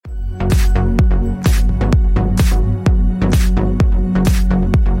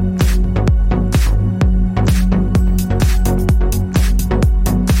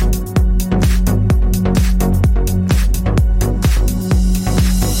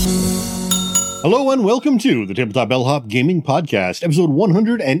Hello and welcome to the Tabletop Bellhop Gaming Podcast, episode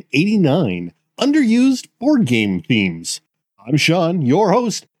 189, Underused Board Game Themes. I'm Sean, your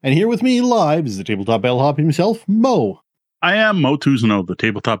host, and here with me live is the Tabletop Bellhop himself, Mo. I am Mo Tuzano, the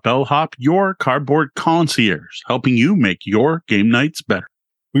Tabletop Bellhop, your cardboard concierge, helping you make your game nights better.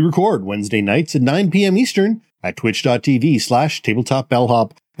 We record Wednesday nights at 9 p.m. Eastern at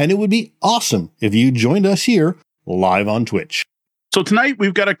twitch.tv/tabletopbellhop, and it would be awesome if you joined us here live on Twitch. So tonight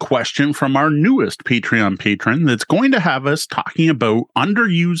we've got a question from our newest Patreon patron that's going to have us talking about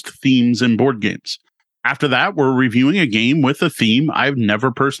underused themes in board games. After that, we're reviewing a game with a theme I've never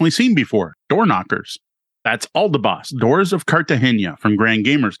personally seen before, Door Knockers. That's Aldabas, Doors of Cartagena from Grand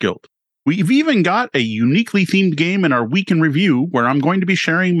Gamers Guild. We've even got a uniquely themed game in our week in review where I'm going to be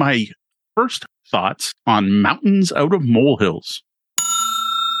sharing my first thoughts on Mountains Out of Molehills.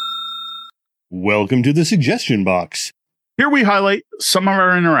 Welcome to the suggestion box. Here we highlight some of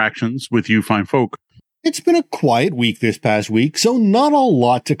our interactions with you fine folk. It's been a quiet week this past week, so not a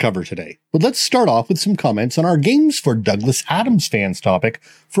lot to cover today. But let's start off with some comments on our Games for Douglas Adams fans topic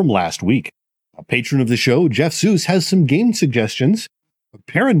from last week. A patron of the show, Jeff Seuss, has some game suggestions.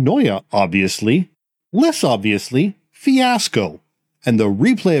 Paranoia, obviously. Less obviously, Fiasco. And the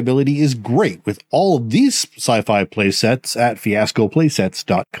replayability is great with all of these sci-fi playsets at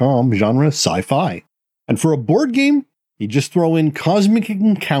fiascoplaysets.com, genre sci-fi. And for a board game, you just throw in Cosmic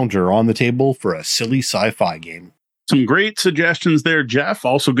Encounter on the table for a silly sci-fi game. Some great suggestions there, Jeff.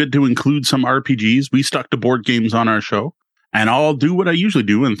 Also good to include some RPGs. We stuck to board games on our show. And I'll do what I usually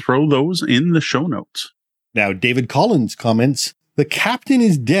do and throw those in the show notes. Now, David Collins comments, The Captain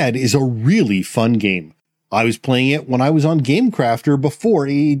is Dead is a really fun game. I was playing it when I was on GameCrafter before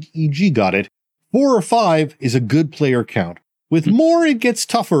AEG got it. 4 or 5 is a good player count. With more, it gets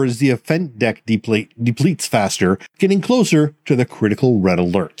tougher as the event deck depletes faster, getting closer to the critical red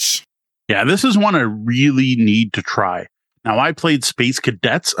alerts. Yeah, this is one I really need to try. Now, I played Space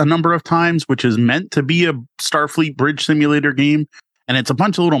Cadets a number of times, which is meant to be a Starfleet bridge simulator game. And it's a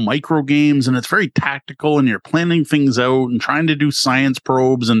bunch of little micro games, and it's very tactical, and you're planning things out and trying to do science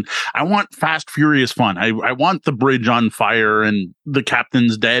probes. And I want fast, furious fun. I want the bridge on fire and the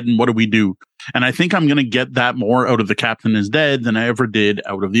captain's dead, and what do we do? And I think I'm going to get that more out of The Captain is Dead than I ever did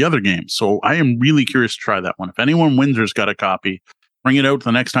out of the other games. So I am really curious to try that one. If anyone Windsor's got a copy, bring it out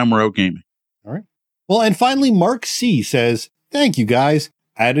the next time we're out gaming. All right. Well, and finally, Mark C. says, thank you, guys.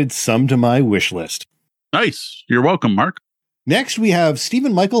 Added some to my wish list. Nice. You're welcome, Mark. Next, we have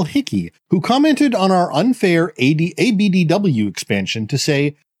Stephen Michael Hickey, who commented on our unfair ABDW expansion to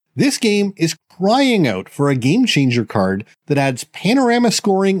say, this game is crying out for a game changer card that adds panorama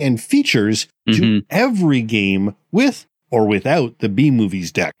scoring and features to every game with or without the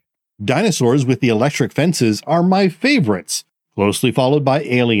B-Movies deck. Dinosaurs with the electric fences are my favorites, closely followed by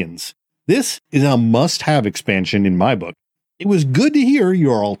Aliens. This is a must-have expansion in my book. It was good to hear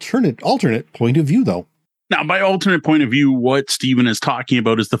your alternate point of view, though. Now, by alternate point of view, what Steven is talking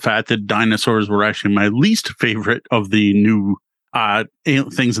about is the fact that dinosaurs were actually my least favorite of the new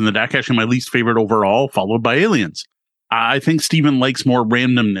things in the deck, actually my least favorite overall, followed by Aliens. I think Steven likes more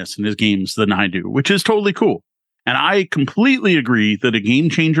randomness in his games than I do, which is totally cool. And I completely agree that a game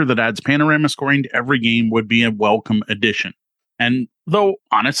changer that adds panorama scoring to every game would be a welcome addition. And though,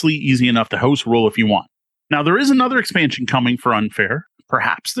 honestly, easy enough to house rule if you want. Now, there is another expansion coming for Unfair.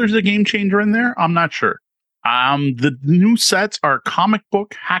 Perhaps there's a game changer in there. I'm not sure. The new sets are Comic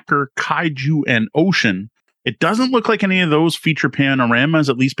Book, Hacker, Kaiju, and Ocean. It doesn't look like any of those feature panoramas,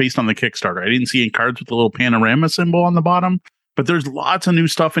 at least based on the Kickstarter. I didn't see any cards with the little panorama symbol on the bottom, but there's lots of new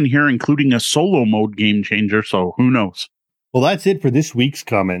stuff in here, including a solo mode game changer, so who knows? Well, that's it for this week's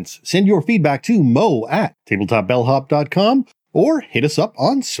comments. Send your feedback to mo@tabletopbellhop.com or hit us up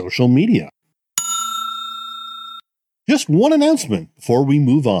on social media. Just one announcement before we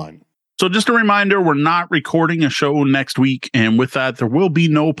move on. So just a reminder, we're not recording a show next week, and with that, there will be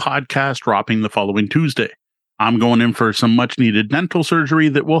no podcast dropping the following Tuesday. I'm going in for some much-needed dental surgery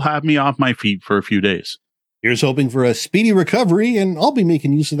that will have me off my feet for a few days. Here's hoping for a speedy recovery, and I'll be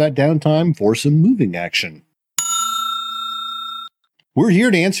making use of that downtime for some moving action. We're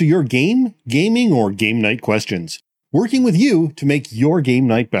here to answer your game, gaming, or game night questions, working with you to make your game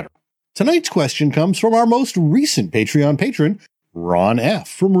night better. Tonight's question comes from our most recent Patreon patron, Ron F.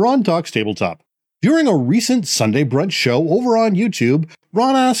 from Ron Talks Tabletop. During a recent Sunday brunch show over on YouTube,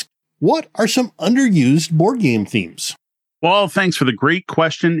 Ron asked, what are some underused board game themes? Well, thanks for the great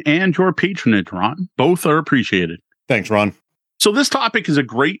question and your patronage, Ron. Both are appreciated. Thanks, Ron. So this topic is a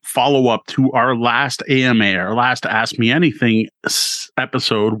great follow-up to our last AMA, our last Ask Me Anything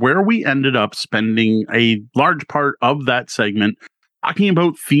episode, where we ended up spending a large part of that segment talking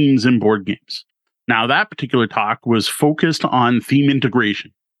about themes in board games. Now, that particular talk was focused on theme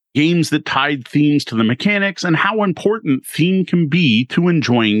integration, games that tied themes to the mechanics, and how important theme can be to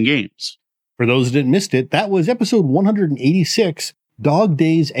enjoying games. For those that missed it, that was episode 186, Dog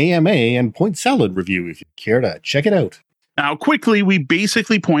Days AMA and Point Salad Review, if you care to check it out. Now, quickly, we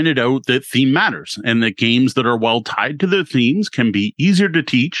basically pointed out that theme matters, and that games that are well tied to their themes can be easier to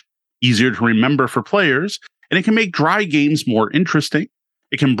teach, easier to remember for players, and it can make dry games more interesting.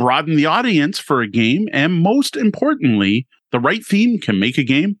 It can broaden the audience for a game, and most importantly, the right theme can make a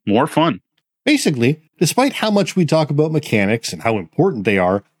game more fun. Basically, despite how much we talk about mechanics and how important they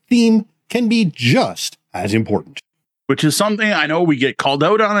are, theme can be just as important. Which is something I know we get called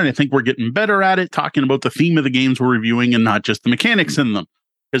out on, and I think we're getting better at it, talking about the theme of the games we're reviewing and not just the mechanics in them.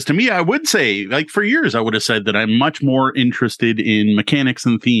 Because to me, I would say, like for years, I would have said that I'm much more interested in mechanics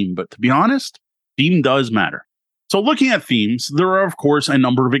than theme. But to be honest, theme does matter. So looking at themes, there are, of course, a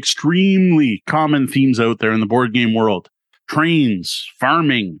number of extremely common themes out there in the board game world. Trains,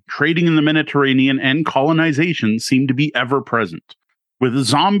 farming, trading in the Mediterranean, and colonization seem to be ever present, with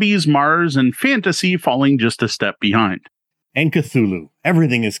zombies, Mars, and fantasy falling just a step behind. And Cthulhu.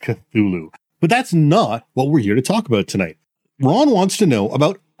 Everything is Cthulhu. But that's not what we're here to talk about tonight. Ron wants to know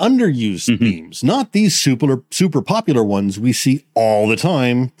about underused themes, not these super popular ones we see all the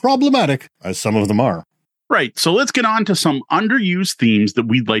time, problematic as some of them are. Right, so let's get on to some underused themes that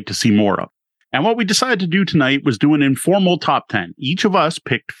we'd like to see more of. And what we decided to do tonight was do an informal top 10. Each of us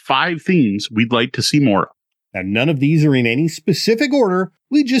picked 5 themes we'd like to see more of. And none of these are in any specific order.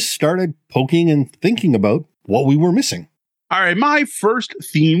 We just started poking and thinking about what we were missing. All right, my first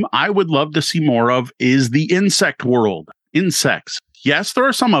theme I would love to see more of is the insect world. Insects. Yes, there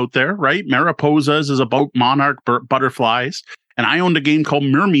are some out there, right? Mariposas is about monarch butterflies. And I owned a game called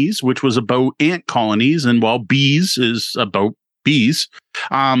Myrmes, which was about ant colonies. And while bees is about bees,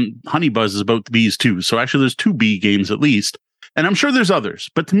 Honeybuzz is about the bees too. So actually there's 2 bee games at least. And I'm sure there's others.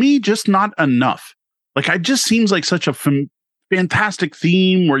 But to me, just not enough. Like, it just seems like such a fantastic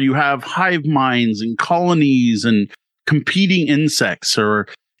theme where you have hive minds and colonies and competing insects, or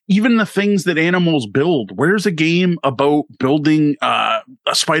even the things that animals build. Where's a game about building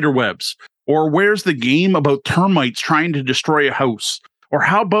spider webs? Or where's the game about termites trying to destroy a house? Or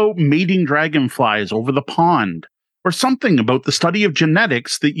how about mating dragonflies over the pond? Or something about the study of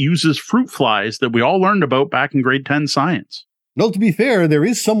genetics that uses fruit flies that we all learned about back in grade 10 science. No, to be fair, there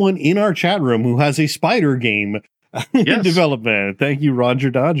is someone in our chat room who has a spider game in development. Thank you, Roger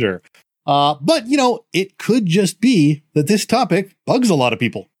Dodger. But, it could just be that this topic bugs a lot of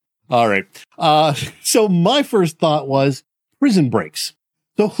people. All right. So my first thought was prison breaks.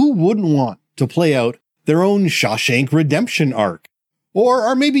 So who wouldn't want to play out their own Shawshank Redemption arc? Or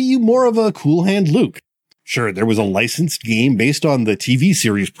are maybe you more of a Cool Hand Luke? Sure, there was a licensed game based on the TV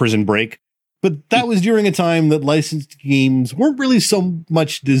series Prison Break, but that was during a time that licensed games weren't really so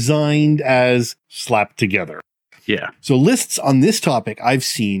much designed as slapped together. Yeah. So lists on this topic I've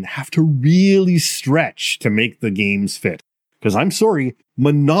seen have to really stretch to make the games fit. Because I'm sorry,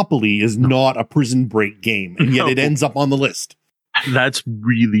 Monopoly is not a Prison Break game, and yet it ends up on the list. That's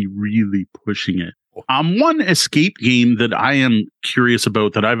really, really pushing it. One escape game that I am curious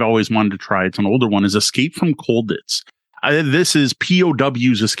about that I've always wanted to try, it's an older one, is Escape from Colditz. This is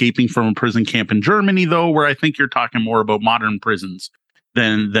POWs escaping from a prison camp in Germany, though, where I think you're talking more about modern prisons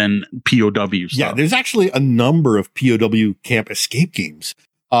than POWs. Yeah, there's actually a number of POW camp escape games.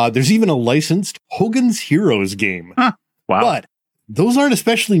 There's even a licensed Hogan's Heroes game. Huh. Wow. But those aren't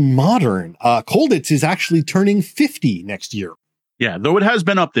especially modern. Colditz is actually turning 50 next year. Yeah, though it has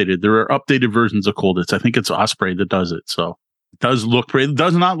been updated. There are updated versions of Colditz. I think it's Osprey that does it. So it does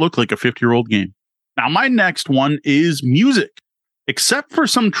not look like a 50-year-old game. Now, my next one is music. Except for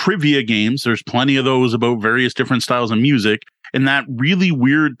some trivia games, there's plenty of those about various different styles of music. And that really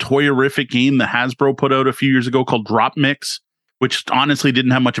weird toyerific game that Hasbro put out a few years ago called Drop Mix, which honestly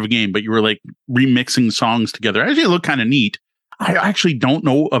didn't have much of a game, but you were like remixing songs together. Actually, it looked kind of neat. I actually don't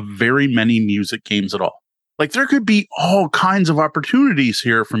know of very many music games at all. Like, there could be all kinds of opportunities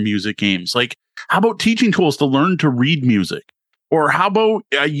here for music games. Like, how about teaching tools to learn to read music? Or how about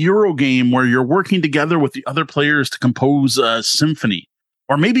a Euro game where you're working together with the other players to compose a symphony?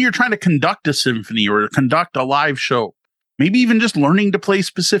 Or maybe you're trying to conduct a symphony or conduct a live show. Maybe even just learning to play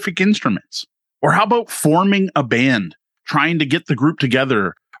specific instruments. Or how about forming a band, trying to get the group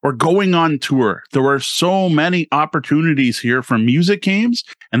together, or going on tour? There are so many opportunities here for music games,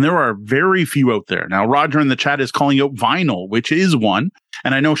 and there are very few out there. Now, Roger in the chat is calling out vinyl, which is one.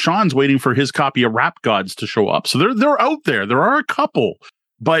 And I know Sean's waiting for his copy of Rap Gods to show up. So they're out there. There are a couple,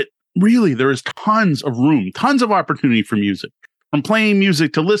 but really there is tons of room, tons of opportunity for music. From playing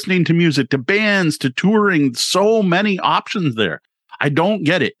music to listening to music to bands to touring, so many options there. I don't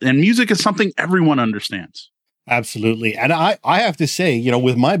get it. And music is something everyone understands. Absolutely. And I have to say, you know,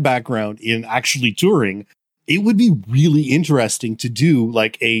 with my background in actually touring, it would be really interesting to do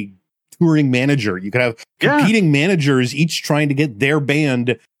like a touring manager. You could have competing managers each trying to get their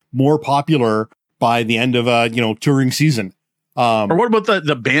band more popular by the end of a, you know, touring season. Or what about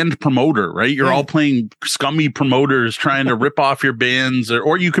the band promoter, right? You're all playing scummy promoters trying to rip off your bands,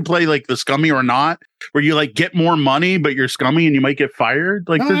 or you could play like the scummy or not, where you like get more money, but you're scummy and you might get fired.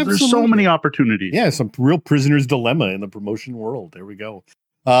 Like there's so many opportunities. Yeah, some real prisoner's dilemma in the promotion world. There we go.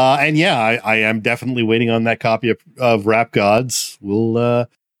 And yeah, I am definitely waiting on that copy of Rap Gods. We'll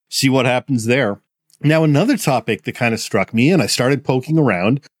see what happens there. Now, another topic that kind of struck me and I started poking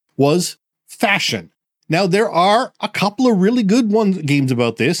around was fashion. Now, there are a couple of really good games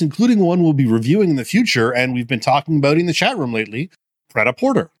about this, including one we'll be reviewing in the future, and we've been talking about in the chat room lately,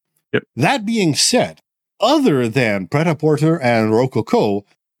 Pret-a-Porter. Yep. That being said, other than Pret-a-Porter and Rococo,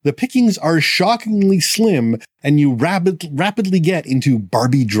 the pickings are shockingly slim, and you rapidly get into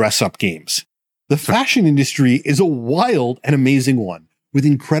Barbie dress-up games. The fashion industry is a wild and amazing one, with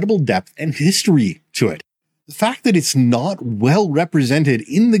incredible depth and history to it. The fact that it's not well represented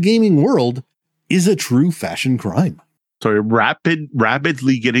in the gaming world is a true fashion crime. Sorry,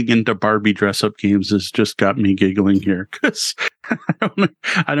 rapidly getting into Barbie dress-up games has just got me giggling here because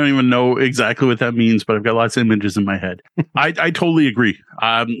I don't even know exactly what that means, but I've got lots of images in my head. I totally agree.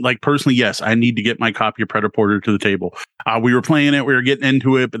 Like personally, yes, I need to get my copy of Pret-a-Porter to the table. We were playing it, we were getting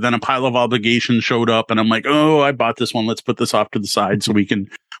into it, but then a pile of obligations showed up, and I'm like, oh, I bought this one. Let's put this off to the side so we can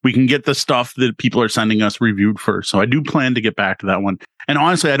get the stuff that people are sending us reviewed first. So I do plan to get back to that one. And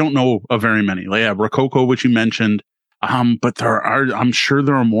honestly, I don't know of very many. Like, yeah, Rococo, which you mentioned. But I'm sure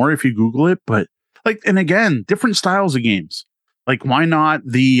there are more if you Google it. But like, and again, different styles of games. Like, why not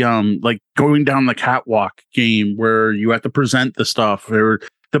the like going down the catwalk game where you have to present the stuff, or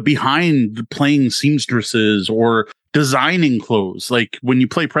the behind playing seamstresses, or designing clothes. Like when you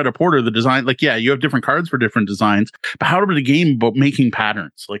play Pret-a-Porter, the design, like, yeah, you have different cards for different designs, but how about a game about making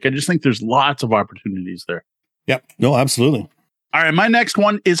patterns? Like, I just think there's lots of opportunities there. Yep. No, absolutely. All right. My next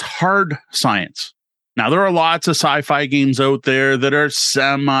one is hard science. Now, there are lots of sci-fi games out there that are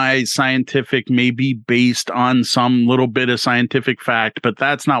semi-scientific, maybe based on some little bit of scientific fact, but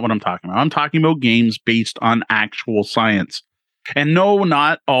that's not what I'm talking about. I'm talking about games based on actual science. And no,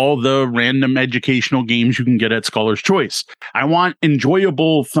 not all the random educational games you can get at Scholar's Choice. I want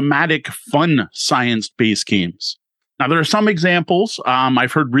enjoyable, thematic, fun science-based games. Now, there are some examples.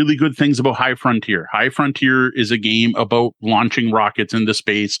 I've heard really good things about High Frontier. High Frontier is a game about launching rockets into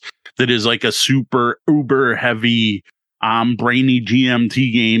space that is like a super uber heavy, brainy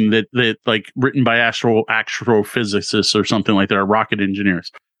GMT game that like written by astrophysicists or something like that, or rocket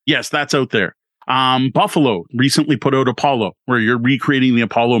engineers. Yes, that's out there. Buffalo recently put out Apollo, where you're recreating the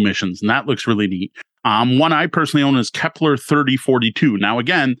Apollo missions, and that looks really neat. One I personally own is Kepler 3042. Now,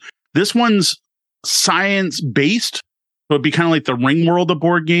 again, this one's science-based, so it'd be kind of like the Ring World of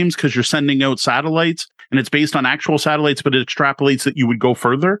board games, because you're sending out satellites, and it's based on actual satellites, but it extrapolates that you would go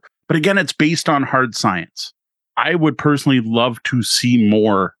further. But again, it's based on hard science. I would personally love to see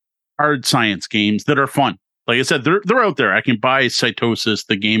more hard science games that are fun. Like I said, they're out there. I can buy Cytosis,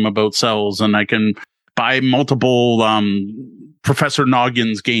 the game about cells, and I can buy multiple Professor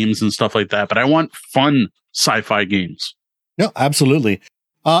Noggins games and stuff like that. But I want fun sci-fi games. No, absolutely.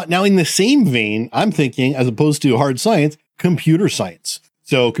 Now, in the same vein, I'm thinking, as opposed to hard science, computer science.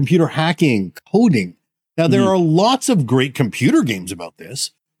 So computer hacking, coding. Now, there are lots of great computer games about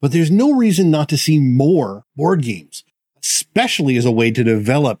this, but there's no reason not to see more board games, especially as a way to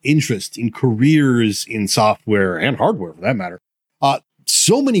develop interest in careers in software and hardware, for that matter.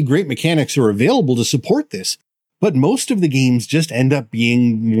 So many great mechanics are available to support this, but most of the games just end up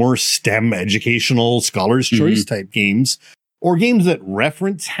being more STEM, educational, Scholar's Choice type games, or games that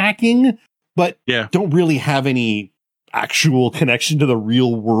reference hacking, but don't really have any actual connection to the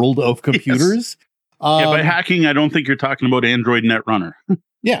real world of computers. Yes. By hacking, I don't think you're talking about Android Netrunner.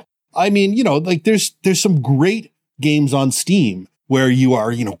 Yeah. I mean, you know, like there's some great games on Steam where you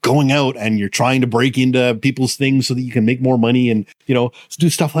are, you know, going out and you're trying to break into people's things so that you can make more money and, you know,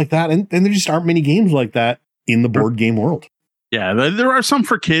 do stuff like that. And there just aren't many games like that in the board game world. Yeah. There are some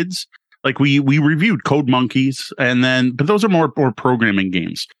for kids. Like we reviewed Code Monkeys, but those are more programming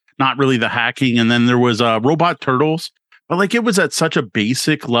games, not really the hacking. And then there was Robot Turtles, but like it was at such a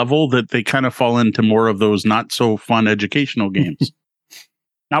basic level that they kind of fall into more of those not so fun educational games.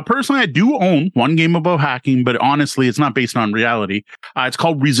 Now, personally, I do own one game about hacking, but honestly, it's not based on reality. It's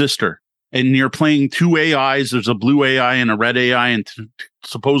called Resistor. and you're playing two AIs. There's a blue AI and a red AI, and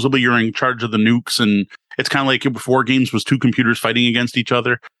supposedly you're in charge of the nukes. And it's kind of like if War Games was two computers fighting against each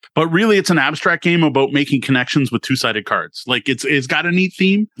other. But really, it's an abstract game about making connections with two-sided cards. Like it's got a neat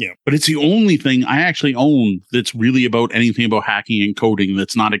theme, but it's the only thing I actually own that's really about anything about hacking and coding.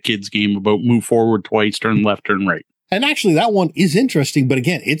 That's not a kid's game about move forward twice, turn left, turn right. And actually, that one is interesting, but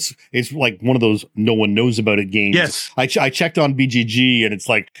again, it's like one of those no one knows about it games. Yes. I checked on BGG, and it's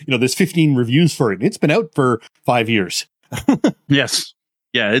like, there's 15 reviews for it. It's been out for 5 years. Yes.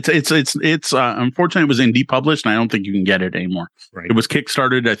 Yeah, it's unfortunately it was indie published, and I don't think you can get it anymore. Right. It was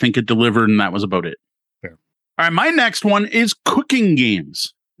Kickstarted, I think it delivered, and that was about it. Fair. All right, my next one is cooking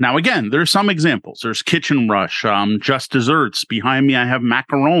games. Now, again, there's some examples. There's Kitchen Rush, Just Desserts. Behind me, I have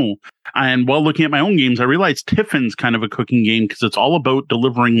Macaron. And while looking at my own games, I realized Tiffin's kind of a cooking game because it's all about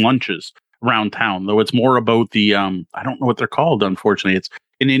delivering lunches around town, though it's more about the, I don't know what they're called, unfortunately. It's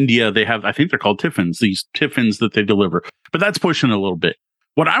in India, they have, I think they're called Tiffins, these Tiffins that they deliver. But that's pushing a little bit.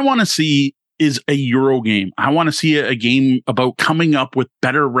 What I want to see is a Euro game. I want to see a game about coming up with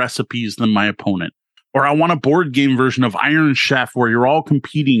better recipes than my opponent. Or I want a board game version of Iron Chef where you're all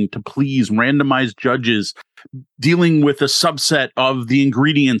competing to please randomized judges dealing with a subset of the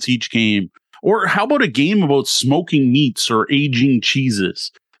ingredients each game. Or how about a game about smoking meats or aging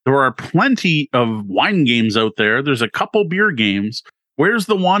cheeses? There are plenty of wine games out there. There's a couple beer games. Where's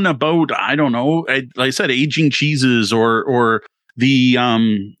the one about, I don't know, like I said, aging cheeses or the,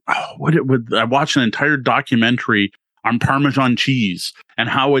 I watched an entire documentary on Parmesan cheese and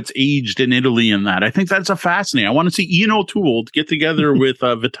how it's aged in Italy and that. I think that's a fascinating. I want to see Ian O'Toole get together with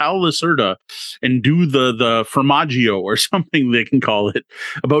Vital Lacerda and do the formaggio or something they can call it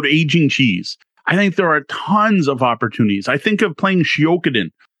about aging cheese. I think there are tons of opportunities. I think of playing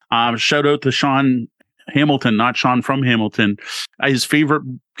Shiokaden. Shout out to Sean Hamilton, not Sean from Hamilton. His favorite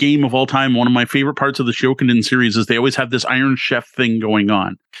game of all time, one of my favorite parts of the Shiokaden series is they always have this Iron Chef thing going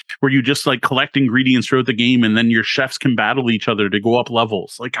on where you just like collect ingredients throughout the game and then your chefs can battle each other to go up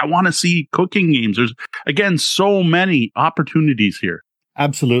levels. Like I want to see cooking games. There's again so many opportunities here.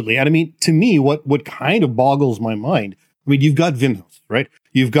 Absolutely. And I mean, to me, what kind of boggles my mind, I mean, you've got Vinhos, right?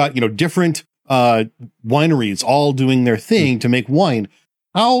 You've got, different wineries all doing their thing to make wine.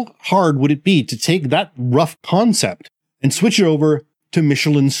 How hard would it be to take that rough concept and switch it over to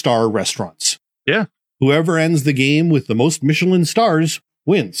Michelin star restaurants? Yeah. Whoever ends the game with the most Michelin stars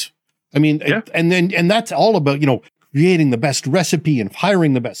wins. I mean, and that's all about, creating the best recipe and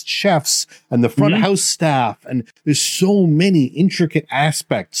hiring the best chefs and the front house staff. And there's so many intricate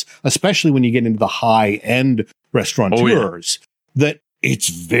aspects, especially when you get into the high end restaurateurs, that it's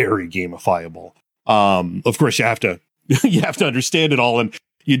very gamifiable. Of course, you have to understand it all, and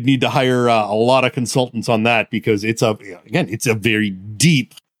you'd need to hire a lot of consultants on that because it's a very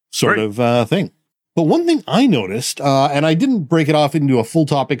deep sort of thing. But one thing I noticed, and I didn't break it off into a full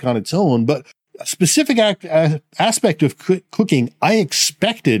topic on its own, but a specific aspect of cooking I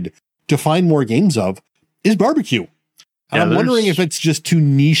expected to find more games of is barbecue. And I'm wondering if it's just too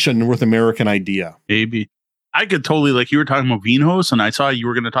niche a North American idea. Maybe. I could totally, like you were talking about Vinhos, and I saw you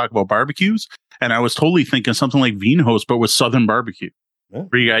were going to talk about barbecues, and I was totally thinking something like Vinhos, but with Southern barbecue. Yeah.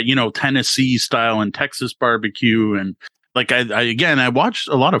 Where you got, Tennessee style and Texas barbecue. And like, I watched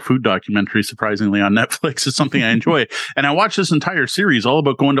a lot of food documentaries, surprisingly, on Netflix. It's something I enjoy. And I watched this entire series all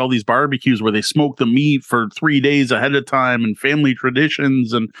about going to all these barbecues where they smoke the meat for 3 days ahead of time and family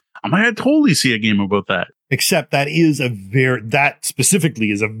traditions. And I'm like, I totally see a game about that. Except that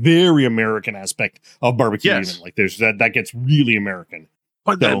specifically is a very American aspect of barbecue. Yes. Even. Like there's that gets really American.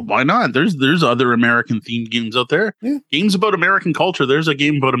 But why not? There's other American themed games out there. Yeah. Games about American culture. There's a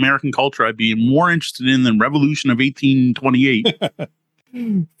game about American culture I'd be more interested in than Revolution of 1828.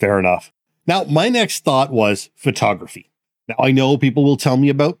 Fair enough. Now, my next thought was photography. Now, I know people will tell me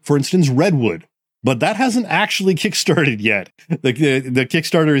about, for instance, Redwood, but that hasn't actually kickstarted yet. The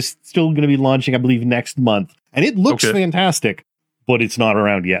Kickstarter is still going to be launching, I believe, next month. And it looks fantastic, but it's not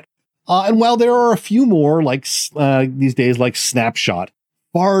around yet. And while there are a few more like these days, like Snapshot,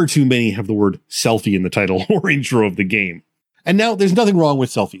 far too many have the word selfie in the title or intro of the game. And now there's nothing wrong with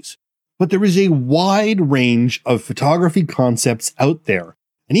selfies, but there is a wide range of photography concepts out there.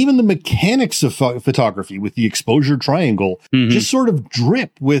 And even the mechanics of photography with the exposure triangle just sort of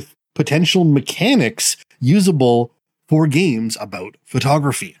drip with potential mechanics usable for games about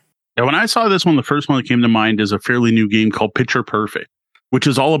photography. Yeah, when I saw this one, the first one that came to mind is a fairly new game called Picture Perfect, which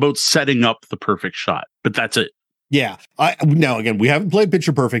is all about setting up the perfect shot. But that's it. Yeah. Now, again, we haven't played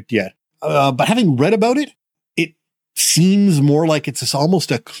Picture Perfect yet, but having read about it, it seems more like it's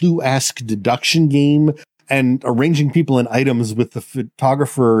almost a Clue-esque deduction game. and arranging people in items with the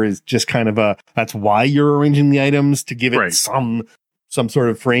photographer is just kind of that's why you're arranging the items, to give it some sort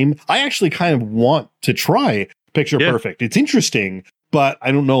of frame. I actually kind of want to try Picture Perfect. It's interesting, but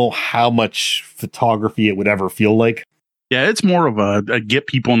I don't know how much photography it would ever feel like. Yeah, it's more of a get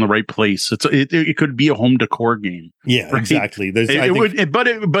people in the right place. It could be a home decor game. Yeah, right? Exactly.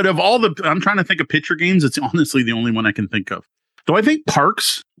 But of all the, I'm trying to think of picture games. It's honestly the only one I can think of. Do I think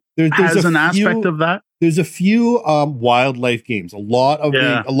Parks has an aspect of that? There's a few wildlife games. A lot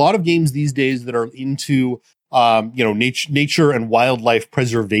of games these days that are into nature and wildlife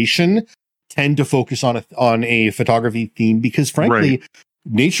preservation tend to focus on a photography theme, because frankly,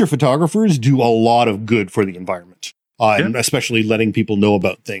 nature photographers do a lot of good for the environment, and especially letting people know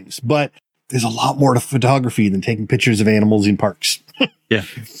about things. But there's a lot more to photography than taking pictures of animals in parks. Yeah.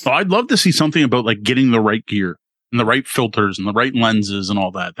 So I'd love to see something about like getting the right gear and the right filters and the right lenses and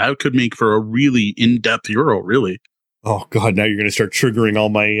all that. That could make for a really in-depth Euro, really. Oh God, now you're going to start triggering all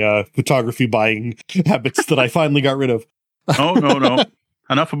my photography buying habits that I finally got rid of. Oh, no.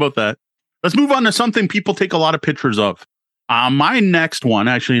 Enough about that. Let's move on to something people take a lot of pictures of. My next one,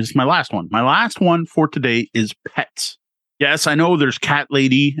 actually, is my last one. My last one for today is pets. Yes, I know there's Cat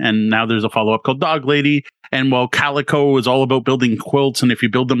Lady, and now there's a follow-up called Dog Lady. And while Calico is all about building quilts, and if you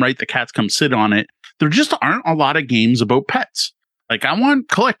build them right, the cats come sit on it, there just aren't a lot of games about pets. Like, I want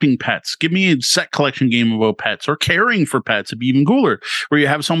collecting pets. Give me a set collection game about pets, or caring for pets. It'd be even cooler, where you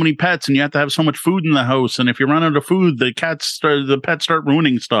have so many pets and you have to have so much food in the house. And if you run out of food, the pets start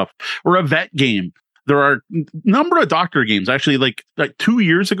ruining stuff. Or a vet game. There are a number of doctor games. Actually, like 2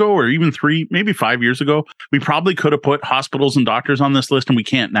 years ago, or even 3, maybe 5 years ago, we probably could have put hospitals and doctors on this list, and we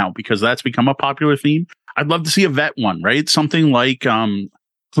can't now because that's become a popular theme. I'd love to see a vet one, right? Something like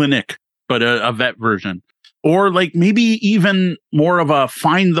Clinic, but a vet version. Or like maybe even more of a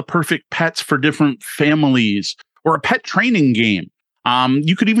find the perfect pets for different families, or a pet training game.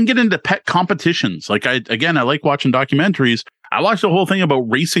 You could even get into pet competitions. Like I like watching documentaries. I watched the whole thing about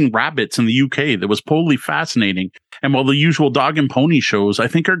racing rabbits in the UK that was totally fascinating. And while the usual dog and pony shows, I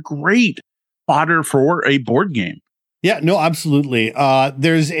think, are great fodder for a board game. Yeah, no, absolutely.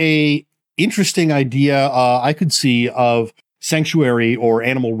 There's a interesting idea I could see of sanctuary or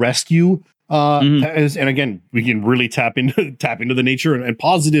animal rescue. And again, we can really tap into the nature and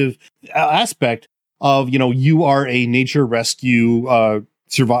positive aspect of, you are a nature rescue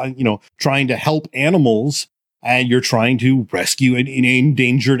trying to help animals, and you're trying to rescue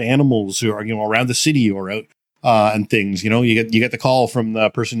endangered animals who are around the city or out and things. You get the call from the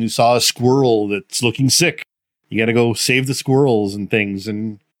person who saw a squirrel that's looking sick. You got to go save the squirrels and things,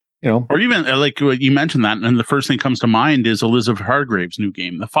 and or even like you mentioned that, and the first thing that comes to mind is Elizabeth Hargrave's new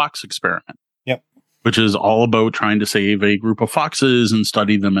game, The Fox Experiment. Yep. Which is all about trying to save a group of foxes and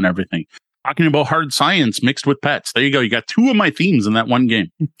study them and everything. Talking about hard science mixed with pets. There you go. You got 2 of my themes in that one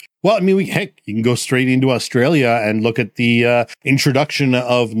game. Well, I mean, you can go straight into Australia and look at the introduction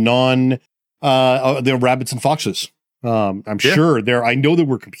of the rabbits and foxes. I'm sure I know there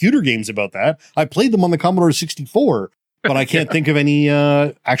were computer games about that. I played them on the Commodore 64, but I can't think of any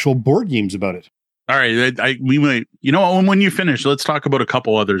actual board games about it. All right. We might, when you finish, let's talk about a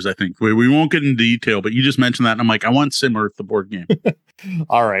couple others. I think we won't get into detail, but you just mentioned that. And I'm like, I want Sim Earth, the board game.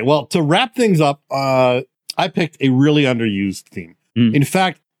 All right. Well, to wrap things up, I picked a really underused theme. In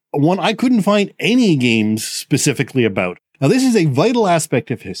fact, one I couldn't find any games specifically about. Now, this is a vital aspect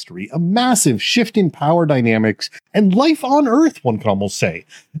of history, a massive shift in power dynamics and life on Earth, one can almost say.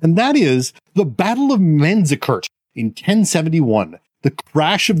 And that is the Battle of Manzikert in 1071. The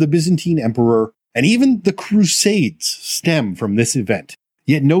crash of the Byzantine Emperor and even the Crusades stem from this event.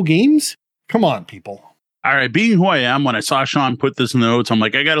 Yet no games? Come on, people. All right. Being who I am, when I saw Sean put this in the notes, I'm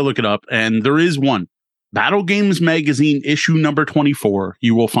like, I got to look it up. And there is one. Battle Games Magazine, issue number 24.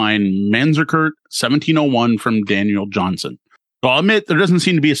 You will find Manzikert 1701 from Daniel Johnson. So I'll admit, there doesn't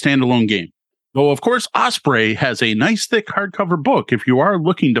seem to be a standalone game. Though, of course, Osprey has a nice thick hardcover book if you are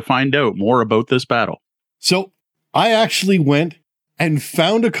looking to find out more about this battle. So I actually went and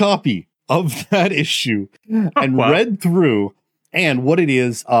found a copy of that issue and read through. And what it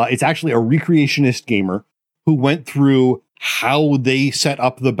is, it's actually a recreationist gamer who went through how they set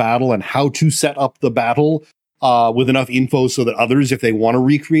up the battle and how to set up the battle with enough info so that others, if they want to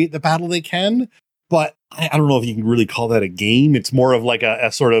recreate the battle, they can. But I don't know if you can really call that a game. It's more of like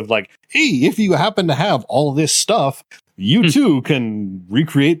a sort of like, hey, if you happen to have all this stuff, you too can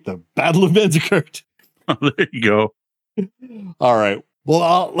recreate the Battle of Manzikert. There you go. All right.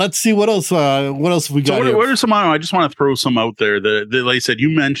 Well, let's see what else. What else have we got? So what are some? I just want to throw some out there. Like I said, you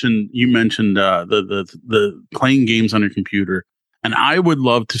mentioned the playing games on your computer, And I would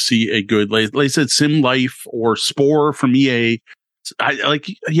love to see a good, like I said, Sim Life or Spore from EA.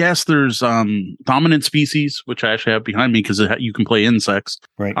 Yes, there's Dominant Species, which I actually have behind me because you can play insects.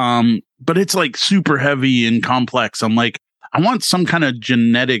 Right. But it's like super heavy and complex. I'm like, I want some kind of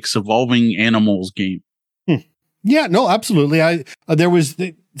genetics evolving animals game. Yeah, no, absolutely. There was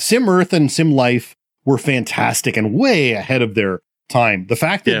Sim Earth and Sim Life were fantastic and way ahead of their time. The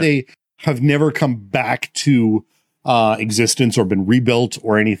fact that they have never come back to existence or been rebuilt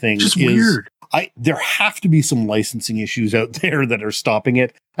or anything is weird. There have to be some licensing issues out there that are stopping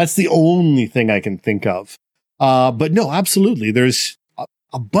it. That's the only thing I can think of. But no, absolutely. There's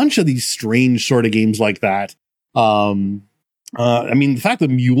a bunch of these strange sort of games like that. I mean, the fact that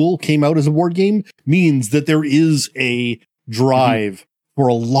Mule came out as a board game means that there is a drive for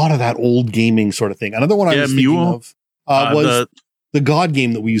a lot of that old gaming sort of thing. Another one I was thinking of was the God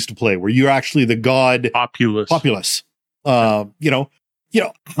game that we used to play, where you're actually the god Populous. How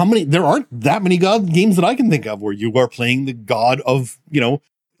many? There aren't that many God games that I can think of where you are playing the god of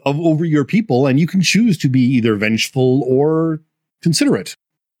over your people, and you can choose to be either vengeful or considerate.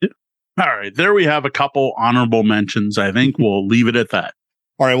 All right, there we have a couple honorable mentions. I think we'll leave it at that.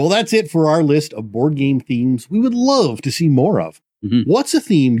 All right, well, that's it for our list of board game themes we would love to see more of. What's a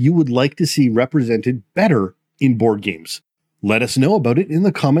theme you would like to see represented better in board games? Let us know about it in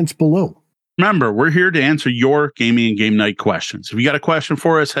the comments below. Remember, we're here to answer your gaming and game night questions. If you got a question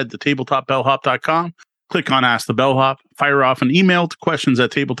for us, head to tabletopbellhop.com, click on Ask the Bellhop, fire off an email to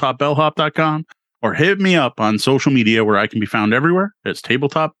questions@tabletopbellhop.com, or hit me up on social media where I can be found everywhere. It's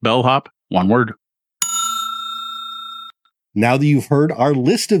Tabletop Bellhop, one word. Now that you've heard our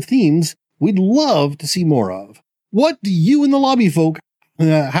list of themes we'd love to see more of, what do you and the lobby folk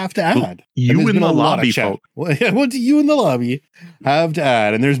have to add? You and the lobby folk. What do you and the lobby have to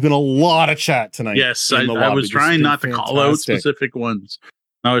add? And there's been a lot of chat tonight. Yes, I was trying not to call out specific ones.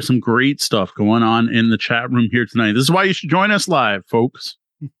 Now, there's some great stuff going on in the chat room here tonight. This is why you should join us live, folks.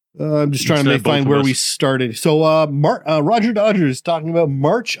 I'm just trying to find where we started. So Roger Dodger is talking about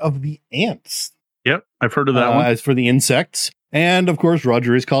March of the Ants. Yep, I've heard of that one. As for the insects. And of course,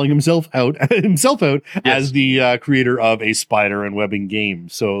 Roger is calling himself out as the creator of a spider and webbing game.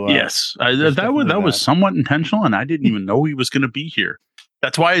 So yes, that was somewhat intentional, and I didn't even know he was going to be here.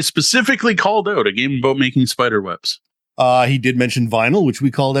 That's why I specifically called out a game about making spider webs. He did mention vinyl, which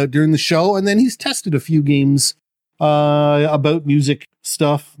we called out during the show, and then he's tested a few games about music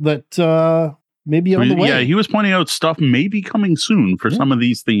stuff that may be on the way. Yeah, he was pointing out stuff may be coming soon for some of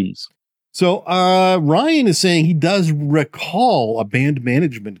these themes. So Ryan is saying he does recall a band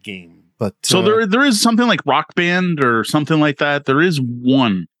management game, but so there is something like Rock Band or something like that. There is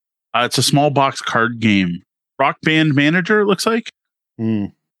one. It's a small box card game. Rock Band Manager, it looks like.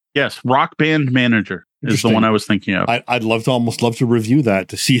 Yes, Rock Band Manager is the one I was thinking of. I'd almost love to review that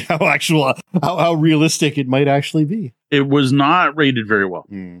to see how realistic it might actually be. It was not rated very well.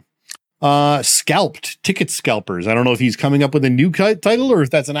 Scalped Ticket Scalpers. I don't know if he's coming up with a new title or if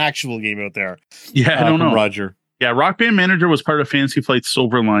that's an actual game out there. Yeah, I don't know. Roger. Yeah, Rock Band Manager was part of Fantasy Flight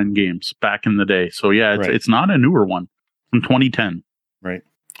Silverline games back in the day. So yeah, it's not a newer one from 2010. Right.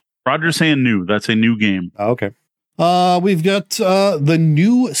 Roger's saying new. That's a new game. Okay. We've got the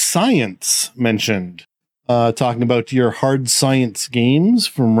new science mentioned. Talking about your hard science games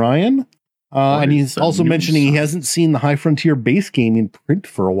from Ryan. And he's also mentioning he hasn't seen the High Frontier base game in print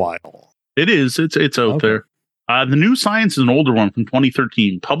for a while. It is. It's out there. The new science is an older one from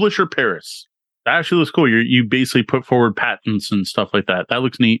 2013. Publisher Paris. That actually looks cool. You basically put forward patents and stuff like that. That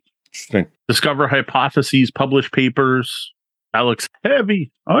looks neat. Interesting. Discover hypotheses, publish papers. That looks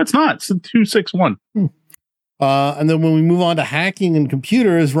heavy. Oh, it's not. It's a 261. And then when we move on to hacking and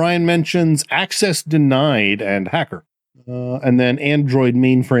computers, Ryan mentions Access Denied and Hacker. And then Android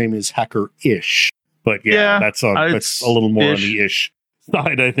mainframe is Hacker-ish. But that's a little more on the ish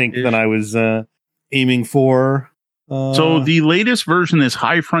side, I think, than I was aiming for. So the latest version is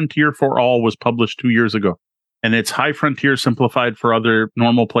High Frontier for All was published 2 years ago. And it's High Frontier simplified for other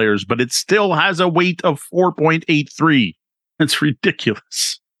normal players, but it still has a weight of 4.83. It's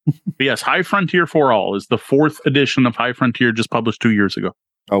ridiculous. But yes, High Frontier for All is the 4th edition of High Frontier, just published 2 years ago.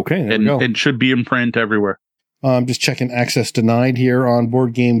 Okay, there we go. It should be in print everywhere. I'm just checking Access Denied here on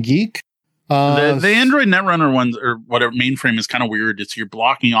Board Game Geek. The Android Netrunner ones, or whatever, mainframe is kind of weird. It's you're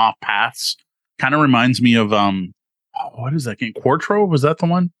blocking off paths. Kind of reminds me of what is that game? Quartro? Was that the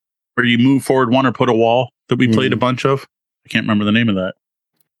one where you move forward one or put a wall that we played a bunch of? I can't remember the name of that.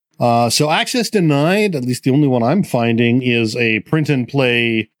 So Access Denied, at least the only one I'm finding, is a print and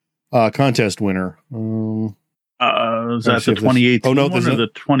play contest winner. Is that the 2018 one or the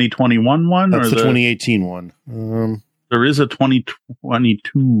 2021 one? That's the 2018 one. There is a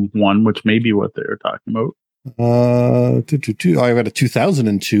 2022 one, which may be what they're talking about. I've got a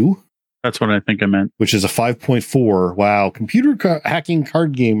 2002. That's what I think I meant. Which is a 5.4. Wow. Computer hacking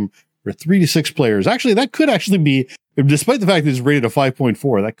card game for 3 to 6 players. Actually, that could actually be, despite the fact that it's rated a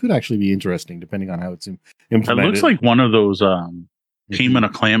 5.4, that could actually be interesting depending on how it's implemented. It looks like one of those came in a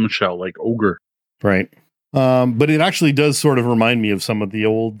clamshell, like Ogre. Right. But it actually does sort of remind me of some of the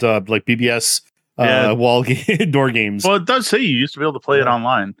old like BBS door games. Well, it does say you used to be able to play it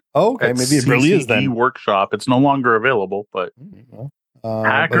online. Oh, okay. Maybe it really is then. Workshop. It's no longer available, but...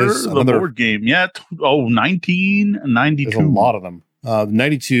 Hacker, the board game. Yeah. 1992. There's a lot of them.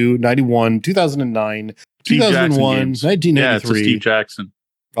 92, 91, 2009, 2001, 1993. Yeah, it's a Steve Jackson.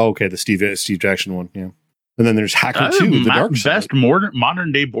 Oh, okay, the Steve Jackson one. Yeah. And then there's Hacker 2, the Dark Side. Best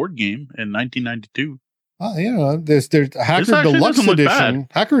modern day board game in 1992. Yeah, there's Hacker Deluxe Edition.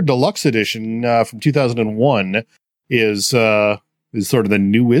 Hacker Deluxe Edition from 2001 is sort of the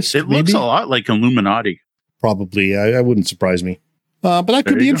newest. It looks a lot like Illuminati. Probably. I wouldn't surprise me. But that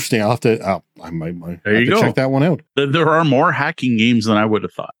could be interesting. I'll have to. I might have to check that one out. There are more hacking games than I would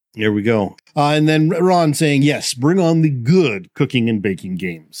have thought. There we go. And then Ron saying, yes, bring on the good cooking and baking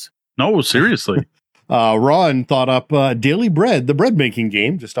games. No, seriously. Ron thought up Daily Bread, the bread making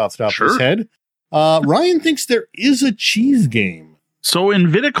game, just off the top of his head. Ryan thinks there is a cheese game. So in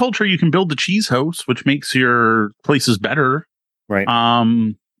viticulture, you can build the cheese house, which makes your places better. Right.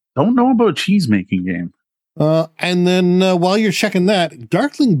 Don't know about a cheese making game. And then while you're checking that,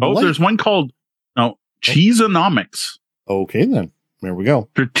 Darkling Blight. Oh, there's one called Cheeseonomics. Okay, then. There we go.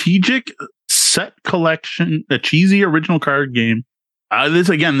 Strategic set collection, a cheesy original card game.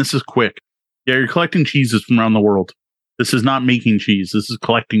 This is quick. Yeah, you're collecting cheeses from around the world. This is not making cheese. This is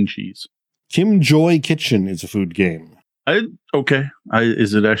collecting cheese. Kim Joy Kitchen is a food game.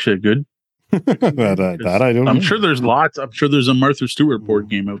 Is it actually good? that I don't know. I'm sure there's lots. I'm sure there's a Martha Stewart board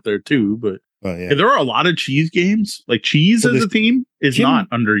game out there too, but there are a lot of cheese games. Like cheese as a theme is not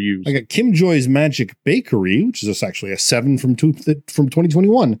underused. I got Kim Joy's Magic Bakery, which is actually a 7 from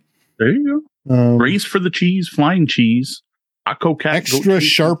 2021. There you go. Race for the Cheese, Flying Cheese, Taco Cat, Extra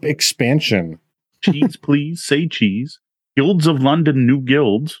Sharp Expansion. Cheese, please say cheese. Guilds of London, new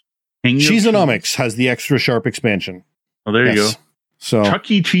guilds. Cheeseonomics has the Extra Sharp Expansion. Oh, there you go. So Chuck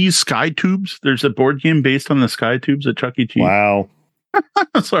E. Cheese Sky Tubes. There's a board game based on the Sky Tubes at Chuck E. Cheese. Wow.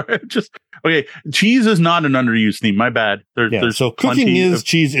 Sorry, okay. Cheese is not an underused theme. My bad. There's so cooking is,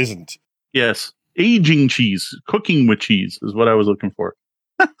 cheese isn't. Yes. Aging cheese. Cooking with cheese is what I was looking for.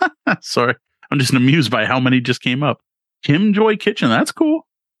 Sorry. I'm just amused by how many just came up. Kim Joy Kitchen. That's cool.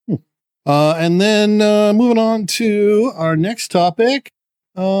 And then moving on to our next topic.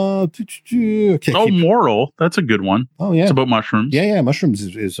 Moral. That's a good one. Oh, yeah. It's about mushrooms. Yeah. Mushrooms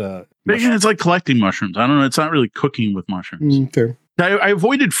is it's like collecting mushrooms. I don't know. It's not really cooking with mushrooms. Fair. I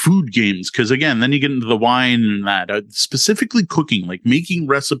avoided food games because, again, then you get into the wine and that. Specifically cooking, like making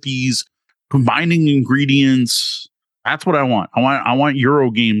recipes, combining ingredients. That's what I want. I want Euro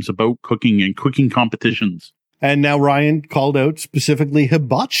games about cooking and cooking competitions. And now Ryan called out specifically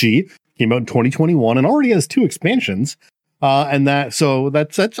Hibachi. Came out in 2021 and already has 2 expansions. That's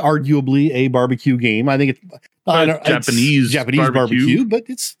arguably a barbecue game. I think it's Japanese barbecue, but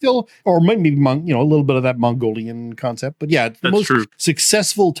it's still, or maybe a little bit of that Mongolian concept. But yeah, it's the most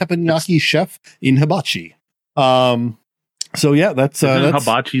successful teppanyaki chef in Hibachi. So yeah, that's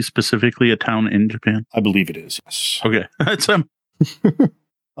Hibachi specifically a town in Japan. I believe it is. Yes. Okay, that's of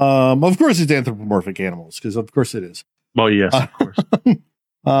course, it's anthropomorphic animals because of course it is. Well, yes, of course.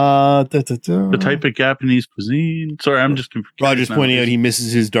 The type of Japanese cuisine. Sorry, I'm just confused. Roger's pointing out he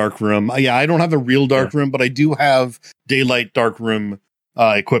misses his dark room. Yeah, I don't have a real dark room, but I do have daylight dark room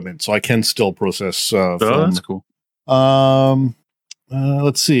equipment, so I can still process film. That's cool.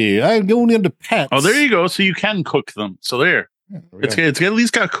 Let's see. I'm going into pets. Oh, there you go. So you can cook them. So there. It's at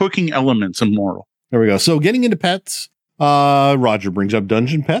least got cooking elements and moral. There we go. So getting into pets. Roger brings up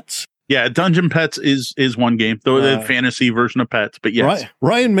Dungeon Pets. Yeah, Dungeon Pets is one game, though the fantasy version of Pets. But yes,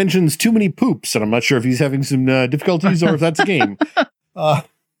 Ryan mentions too many poops, and I'm not sure if he's having some difficulties or if that's a game.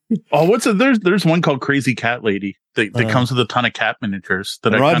 There's one called Crazy Cat Lady that comes with a ton of cat miniatures.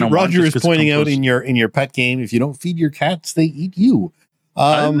 That Roger is pointing out in your pet game. If you don't feed your cats, they eat you.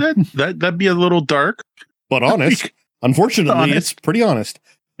 That'd be a little dark, but honest. Unfortunately, it's pretty honest.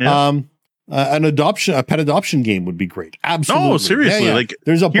 Yeah. A pet adoption game would be great. Absolutely. No, seriously. Yeah. Like,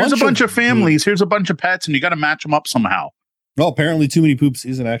 here's a bunch of families. Here's a bunch of pets, and you got to match them up somehow. Well, apparently, Too Many Poops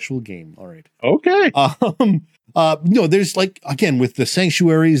is an actual game. All right. Okay. There's like, again, with the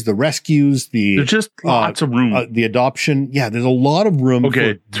sanctuaries, the rescues, there's just lots of room. The adoption. Yeah, there's a lot of room.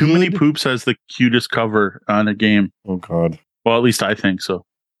 Okay, Too Many Poops has the cutest cover on a game. Oh, God. Well, at least I think so.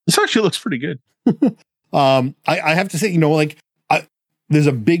 This actually looks pretty good. I have to say, there's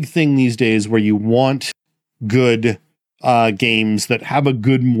a big thing these days where you want good games that have a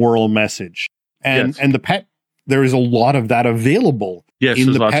good moral message. And the pet, there is a lot of that available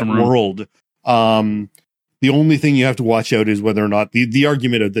in the pet world. The only thing you have to watch out is whether or not the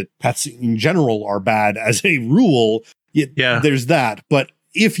argument of that pets in general are bad as a rule. There's that. But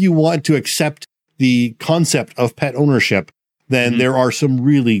if you want to accept the concept of pet ownership, then there are some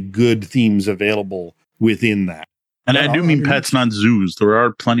really good themes available within that. And I do mean pets, not zoos. There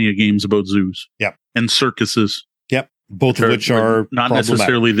are plenty of games about zoos. Yep. And circuses. Yep. Both of which are not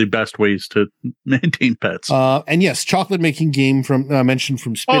necessarily the best ways to maintain pets. And yes, chocolate making game from mentioned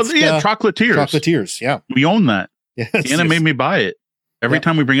from Spitzka. Oh yeah, Chocolatiers. Chocolatiers, yeah. We own that. Yes, Anna made me buy it. Every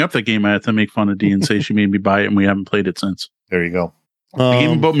time we bring up that game, I have to make fun of Dee and say she made me buy it, and we haven't played it since. There you go. The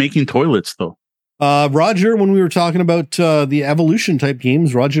game about making toilets, though. Roger, when we were talking about the evolution type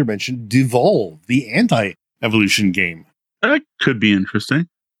games, Roger mentioned Devolve, the anti-evolution game. That could be interesting.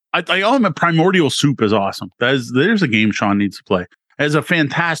 I Primordial Soup is awesome. There's a game Sean needs to play. It's a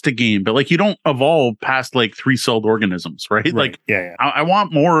fantastic game, but like you don't evolve past like 3-celled organisms, right? Like, I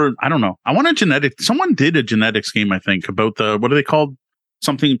want more. I don't know. I want a genetic. Someone did a genetics game, I think, about what are they called?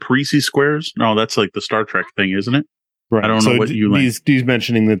 Something Parisi squares? No, that's like the Star Trek thing, isn't it? Right. I don't know what you like. He's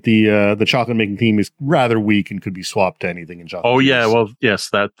mentioning that the chocolate making theme is rather weak and could be swapped to anything in chocolate. Oh yeah, well yes,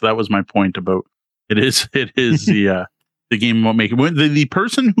 that was my point about it is the the game about making the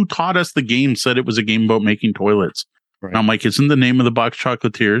person who taught us the game said it was a game about making toilets. Right. And I'm like, isn't the name of the box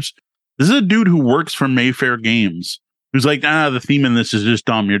Chocolatiers? This is a dude who works for Mayfair Games who's like, the theme in this is just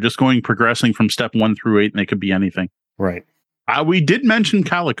dumb. You're just progressing from step 1 through 8, and they could be anything. Right. We did mention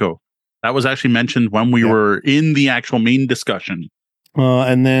Calico. That was actually mentioned when we were in the actual main discussion.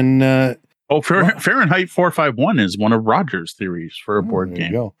 And then Fahrenheit 451 is one of Roger's theories for a board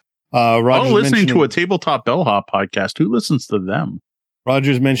game. Go. Roger's listening to a Tabletop Bellhop podcast. Who listens to them?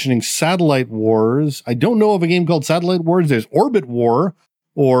 Roger's mentioning Satellite Wars. I don't know of a game called Satellite Wars. There's Orbit War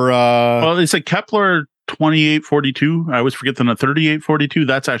or well, it's like Kepler 2842. I always forget the 3842.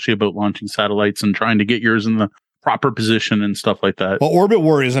 That's actually about launching satellites and trying to get yours in the proper position and stuff like that. Well, Orbit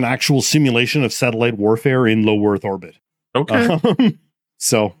War is an actual simulation of satellite warfare in low Earth orbit. Okay.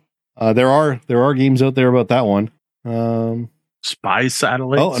 So there are games out there about that one. Spy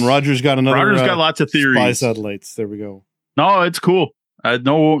satellites. Oh, and Roger's got another. Roger's got lots of theories. Spy satellites. There we go. No, it's cool.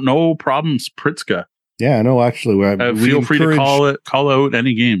 No problems, Pritzka. Yeah, no, actually, feel free to call out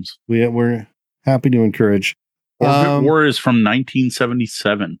any games. We're happy to encourage. Orbit War is from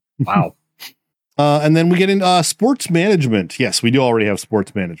 1977. Wow. And then we get into sports management. Yes, we do already have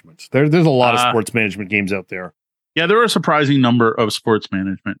sports management. There's a lot of sports management games out there. Yeah, there are a surprising number of sports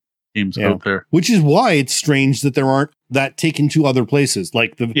management games out there. Which is why it's strange that there aren't that taken to other places,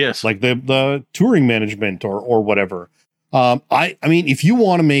 like the touring management or whatever. I mean, if you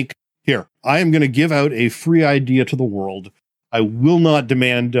want to make here, I am going to give out a free idea to the world. I will not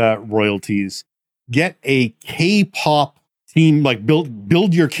demand royalties. Get a K-pop team, like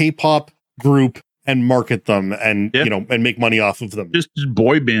build your K-pop group and market them, and and make money off of them. Just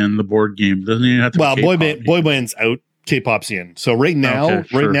boy band the board game doesn't even have to. Well, boy band's out, K-pop's in. So right now,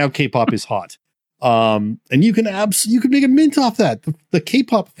 K-pop is hot. And you can make a mint off that. The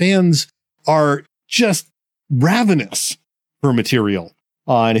K-pop fans are just ravenous for material.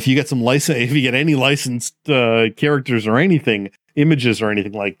 And if you get any licensed characters or anything, images or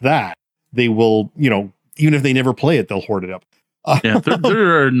anything like that, they will, even if they never play it, they'll hoard it up.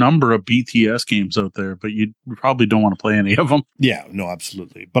 There are a number of BTS games out there, but you probably don't want to play any of them. Yeah, no,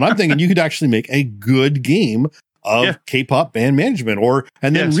 absolutely. But I'm thinking you could actually make a good game of K-pop band management,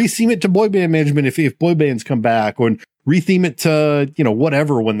 and then retheme it to boy band management if boy bands come back, or retheme it to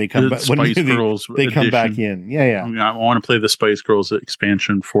whatever when they come back. Spice Girls they come back in. Yeah. I want to play the Spice Girls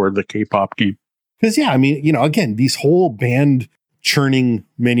expansion for the K-pop game because I mean again, these whole band churning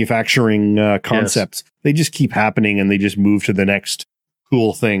manufacturing concepts, they just keep happening and they just move to the next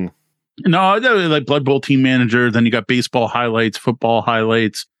cool thing. No, like Blood Bowl Team Manager, then you got baseball highlights, football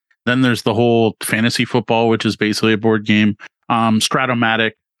highlights, then there's the whole fantasy football, which is basically a board game.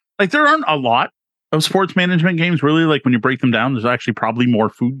 Stratomatic. Like there aren't a lot of sports management games really. Like when you break them down, there's actually probably more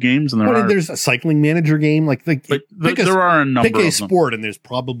food games than there's a cycling manager game. There are a number pick a sport and there's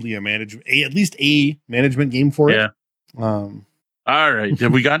probably at least a management game for it. Yeah. All right.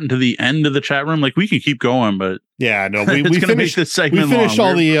 Have we gotten to the end of the chat room? Like, we could keep going, but yeah, no, we finished this segment. We finished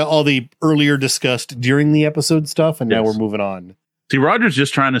all the earlier discussed during the episode stuff, and now we're moving on. See, Roger's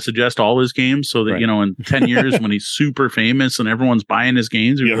just trying to suggest all his games so that, in 10 years when he's super famous and everyone's buying his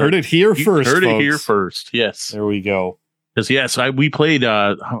games. You heard it here first, heard folks. it here first. Yes. There we go. Because, yes, we played,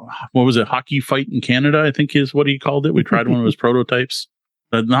 what was it? Hockey Fight in Canada, I think is what he called it. We tried one of his prototypes.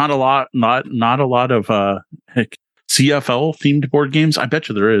 Not a lot of CFL themed board games. I bet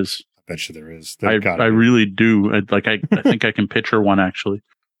you there is. I really do. I think I can picture one, actually.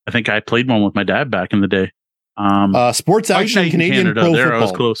 I think I played one with my dad back in the day. Sports Action Canadian Pro Football. I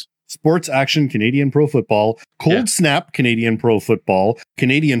was close. Sports Action Canadian Pro Football. Cold Snap Canadian Pro Football.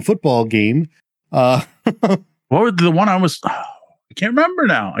 Canadian Football Game. What was the one I can't remember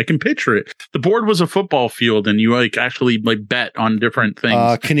now. I can picture it. The board was a football field and you actually bet on different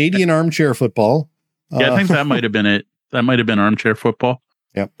things. Canadian Armchair Football. Yeah, I think that might have been it. That might have been Armchair Football.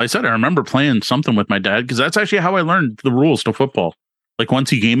 Yeah. I remember playing something with my dad because that's actually how I learned the rules to football. Like once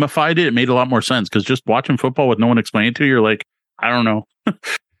he gamified it, it made a lot more sense because just watching football with no one explaining to you, you're like, I don't know.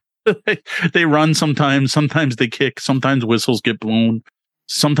 They run sometimes they kick, sometimes whistles get blown.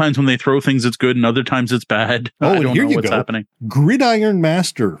 Sometimes when they throw things, it's good, and other times it's bad. Oh, I don't here know you what's go. happening. Gridiron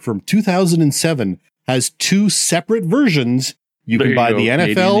Master from 2007 has 2 separate versions. You can buy the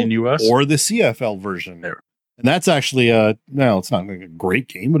NFL or the CFL version. There. And that's actually it's not like a great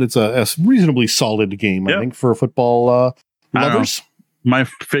game, but it's a reasonably solid game, I think, for football lovers. My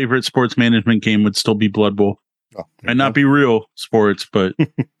favorite sports management game would still be Blood Bowl. Oh, and not be real sports, but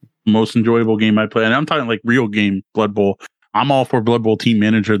most enjoyable game I play. And I'm talking like real game, Blood Bowl. I'm all for Blood Bowl Team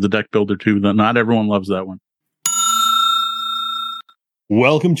Manager, the deck builder too. Not everyone loves that one.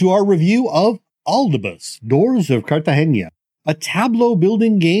 Welcome to our review of Aldabas, Doors of Cartagena, a tableau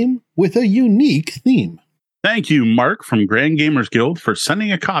building game with a unique theme. Thank you, Mark from Grand Gamers Guild, for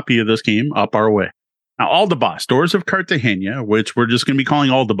sending a copy of this game up our way. Now, Aldabas, Doors of Cartagena, which we're just going to be calling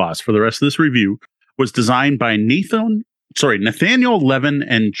Aldabas for the rest of this review, was designed by Nathaniel Levin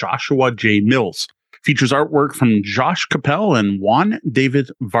and Joshua J. Mills. Features artwork from Josh Capel and Juan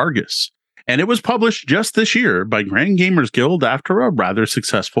David Vargas. And it was published just this year by Grand Gamers Guild after a rather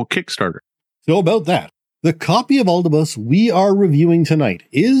successful Kickstarter. So about that, the copy of Aldabas we are reviewing tonight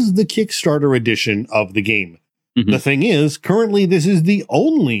is the Kickstarter edition of the game. Mm-hmm. The thing is, currently this is the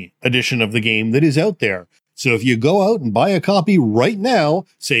only edition of the game that is out there. So if you go out and buy a copy right now,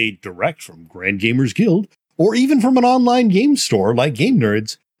 say direct from Grand Gamers Guild, or even from an online game store like Game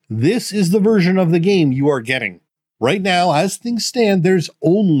Nerds, this is the version of the game you are getting. Right now, as things stand, there's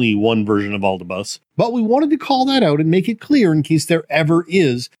only one version of Aldabas, but we wanted to call that out and make it clear in case there ever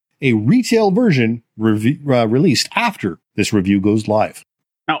is a retail version released after this review goes live.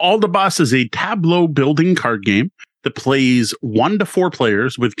 Now, Aldabas is a tableau building card game that plays 1 to 4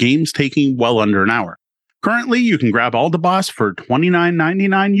 players with games taking well under an hour. Currently, you can grab Aldabas for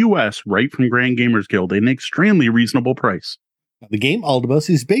 $29.99 US right from Grand Gamers Guild, an extremely reasonable price. The game Aldabas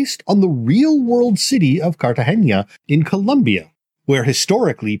is based on the real-world city of Cartagena in Colombia, where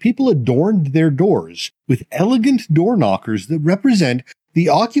historically people adorned their doors with elegant door knockers that represent the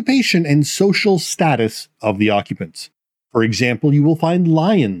occupation and social status of the occupants. For example, you will find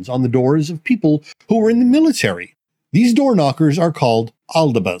lions on the doors of people who were in the military. These door knockers are called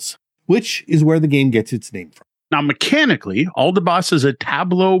Aldabas, which is where the game gets its name from. Now, mechanically, Aldabas is a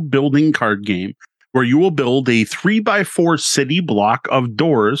tableau building card game where you will build a 3x4 city block of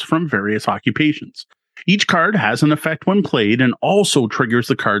doors from various occupations. Each card has an effect when played and also triggers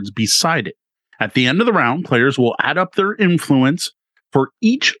the cards beside it. At the end of the round, players will add up their influence for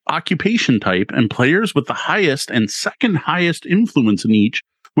each occupation type, and players with the highest and second highest influence in each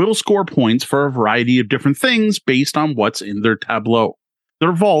will score points for a variety of different things based on what's in their tableau,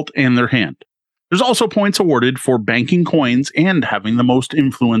 their vault, and their hand. There's also points awarded for banking coins and having the most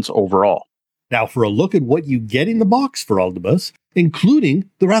influence overall. Now, for a look at what you get in the box for Aldabas, including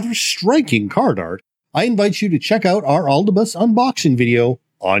the rather striking card art, I invite you to check out our Aldabas unboxing video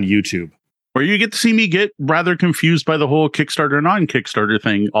on YouTube, where you get to see me get rather confused by the whole Kickstarter, non-Kickstarter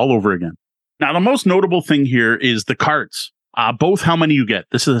thing all over again. Now, the most notable thing here is the cards, both how many you get.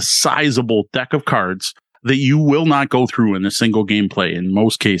 This is a sizable deck of cards that you will not go through in a single gameplay in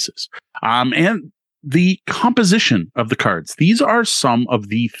most cases. And the composition of the cards. These are some of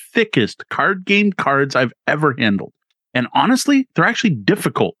the thickest card game cards I've ever handled. And honestly, they're actually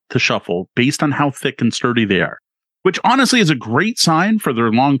difficult to shuffle based on how thick and sturdy they are, which honestly is a great sign for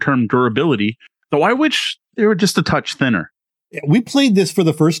their long-term durability, though I wish they were just a touch thinner. We played this for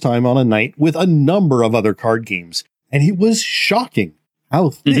the first time on a night with a number of other card games, and it was shocking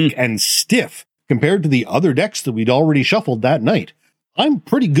how thick and stiff compared to the other decks that we'd already shuffled that night. I'm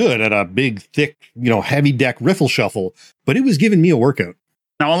pretty good at a big, thick, heavy deck riffle shuffle, but it was giving me a workout.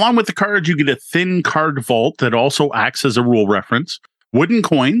 Now, along with the cards, you get a thin card vault that also acts as a rule reference, wooden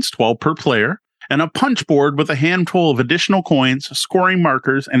coins, 12 per player, and a punch board with a handful of additional coins, scoring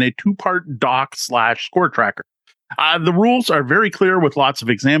markers, and a 2-part dock/score tracker. The rules are very clear with lots of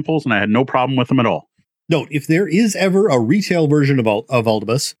examples, and I had no problem with them at all. Note, if there is ever a retail version of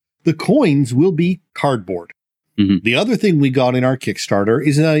Aldabas, the coins will be cardboard. Mm-hmm. The other thing we got in our Kickstarter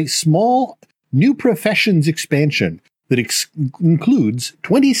is a small New Professions expansion that includes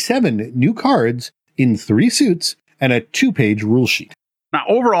 27 new cards in 3 suits and a 2-page rule sheet. Now,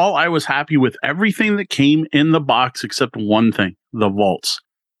 overall, I was happy with everything that came in the box except one thing, the vaults.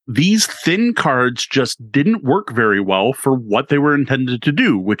 These thin cards just didn't work very well for what they were intended to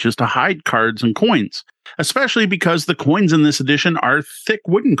do, which is to hide cards and coins, especially because the coins in this edition are thick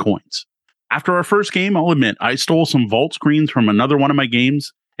wooden coins. After our first game, I'll admit, I stole some vault screens from another one of my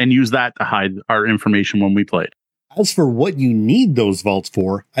games and used that to hide our information when we played. As for what you need those vaults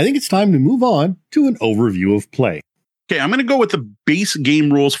for, I think it's time to move on to an overview of play. Okay, I'm going to go with the base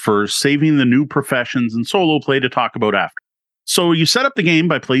game rules first, saving the New Professions and solo play to talk about after. So you set up the game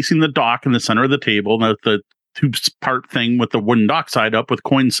by placing the dock in the center of the table, the 2-part thing with the wooden dock side up with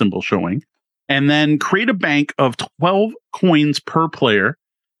coin symbol showing, and then create a bank of 12 coins per player.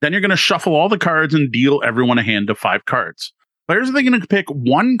 Then you're going to shuffle all the cards and deal everyone a hand of 5 cards. Players are going to pick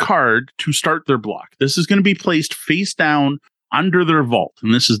 1 card to start their block. This is going to be placed face down under their vault,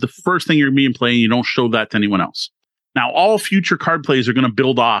 and this is the first thing you're going to be playing. You don't show that to anyone else. Now, all future card plays are going to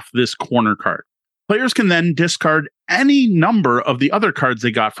build off this corner card. Players can then discard any number of the other cards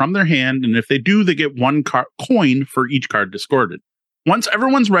they got from their hand, and if they do, they get 1 coin for each card discarded. Once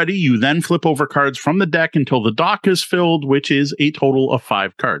everyone's ready, you then flip over cards from the deck until the dock is filled, which is a total of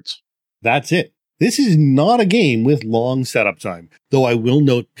 5 cards. That's it. This is not a game with long setup time, though I will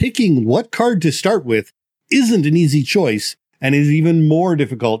note picking what card to start with isn't an easy choice and is even more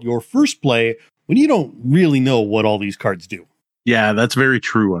difficult your first play when you don't really know what all these cards do. Yeah, that's very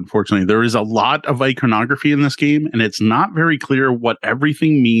true, unfortunately. There is a lot of iconography in this game, and it's not very clear what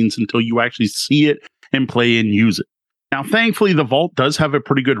everything means until you actually see it and play and use it. Now, thankfully, the vault does have a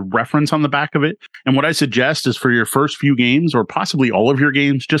pretty good reference on the back of it, and what I suggest is for your first few games, or possibly all of your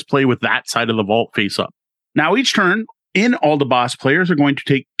games, just play with that side of the vault face up. Now, each turn in Aldabas, players are going to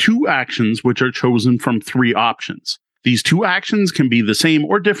take 2 actions, which are chosen from 3 options. These 2 actions can be the same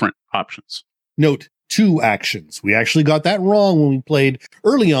or different options. Note, 2 actions. We actually got that wrong when we played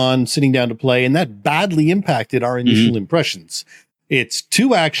early on, sitting down to play, and that badly impacted our initial impressions. It's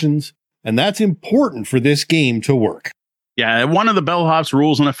 2 actions, and that's important for this game to work. Yeah, one of the bellhop's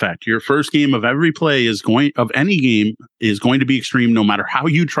rules in effect. Your first game of every play of any game is going to be extreme no matter how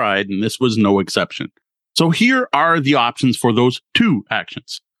you tried, and this was no exception. So here are the options for those 2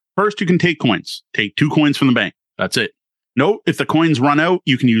 actions. First, you can take coins. Take 2 coins from the bank. That's it. Note, if the coins run out,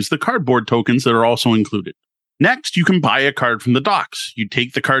 you can use the cardboard tokens that are also included. Next, you can buy a card from the docks. You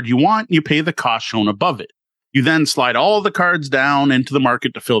take the card you want, and you pay the cost shown above it. You then slide all the cards down into the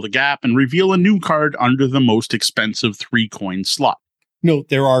market to fill the gap and reveal a new card under the most expensive 3-coin slot. Note,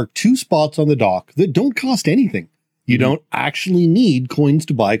 there are 2 spots on the dock that don't cost anything. You don't actually need coins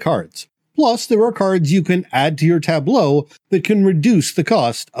to buy cards. Plus, there are cards you can add to your tableau that can reduce the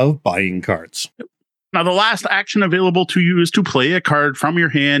cost of buying cards. Now, the last action available to you is to play a card from your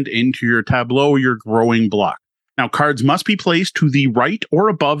hand into your tableau, your growing block. Now, cards must be placed to the right or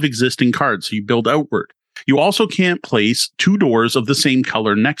above existing cards, so you build outward. You also can't place 2 doors of the same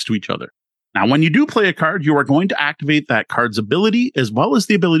color next to each other. Now, when you do play a card, you are going to activate that card's ability as well as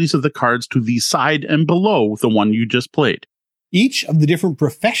the abilities of the cards to the side and below the one you just played. Each of the different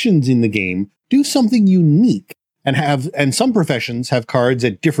professions in the game do something unique, and some professions have cards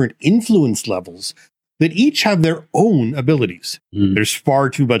at different influence levels that each have their own abilities. There's far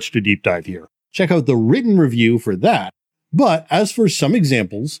too much to deep dive here. Check out the written review for that. But as for some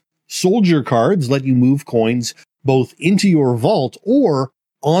examples, soldier cards let you move coins both into your vault or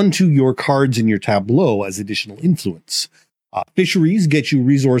onto your cards in your tableau as additional influence. Fisheries get you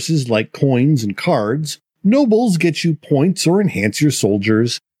resources like coins and cards. Nobles get you points or enhance your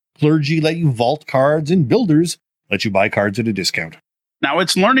soldiers. Clergy let you vault cards, and builders let you buy cards at a discount. Now,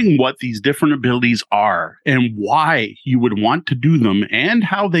 it's learning what these different abilities are and why you would want to do them and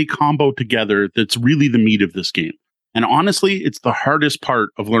how they combo together that's really the meat of this game. And honestly, it's the hardest part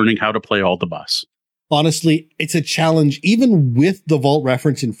of learning how to play Aldabas. Honestly, it's a challenge even with the vault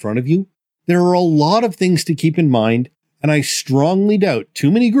reference in front of you. There are a lot of things to keep in mind, and I strongly doubt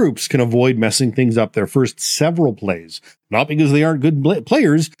too many groups can avoid messing things up their first several plays. Not because they aren't good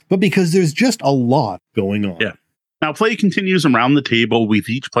players, but because there's just a lot going on. Yeah. Now, play continues around the table with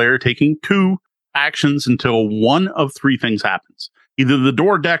each player taking 2 actions until one of 3 things happens. Either the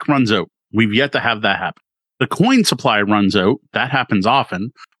door deck runs out. We've yet to have that happen. The coin supply runs out. That happens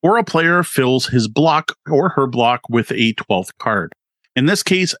often. Or a player fills his block or her block with a 12th card. In this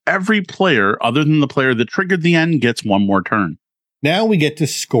case, every player, other than the player that triggered the end, gets 1 more turn. Now we get to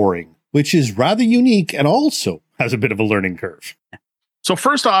scoring, which is rather unique and also has a bit of a learning curve. So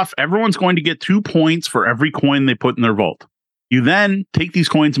first off, everyone's going to get 2 points for every coin they put in their vault. You then take these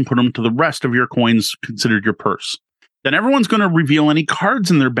coins and put them to the rest of your coins considered your purse. Then everyone's going to reveal any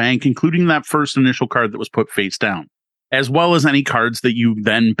cards in their bank, including that first initial card that was put face down, as well as any cards that you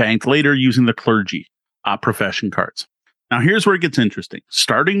then banked later using the clergy profession cards. Now, here's where it gets interesting.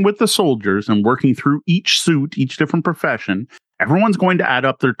 Starting with the soldiers and working through each suit, each different profession, everyone's going to add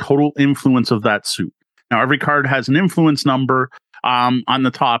up their total influence of that suit. Now, every card has an influence number on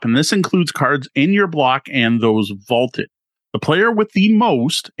the top, and this includes cards in your block and those vaulted. The player with the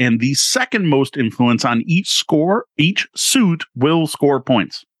most and the second most influence on each suit will score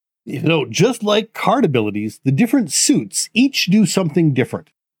points. Just like card abilities, the different suits each do something different.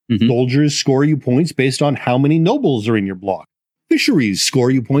 Mm-hmm. Soldiers score you points based on how many nobles are in your block. Fisheries score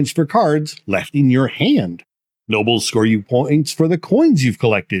you points for cards left in your hand. Nobles score you points for the coins you've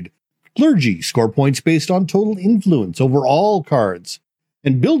collected. Clergy score points based on total influence over all cards.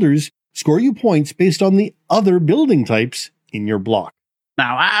 And builders score you points based on the other building types in your block.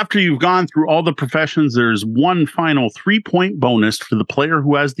 Now, after you've gone through all the professions, there's one final 3-point bonus for the player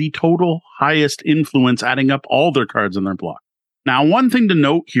who has the total highest influence, adding up all their cards in their block. Now, one thing to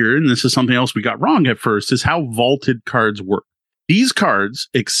note here, and this is something else we got wrong at first, is how vaulted cards work. These cards,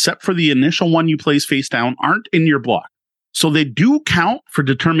 except for the initial one you place face down, aren't in your block. So they do count for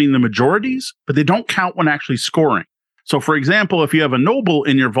determining the majorities, but they don't count when actually scoring. So, for example, if you have a noble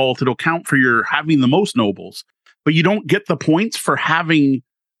in your vault, it'll count for your having the most nobles, but you don't get the points for having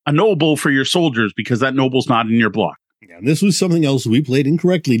a noble for your soldiers because that noble's not in your block. Yeah, and this was something else we played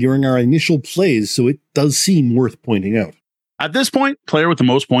incorrectly during our initial plays, so it does seem worth pointing out. At this point, player with the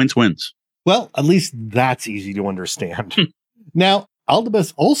most points wins. Well, at least that's easy to understand. Now,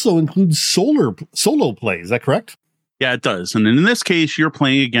 Aldabas also includes solo play, is that correct? Yeah, it does. And in this case, you're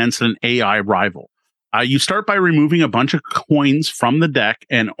playing against an AI rival. You start by removing a bunch of coins from the deck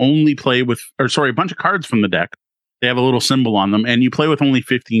and only play with, a bunch of cards from the deck. They have a little symbol on them, and you play with only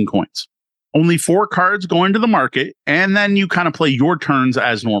 15 coins. Only 4 cards go into the market, and then you kind of play your turns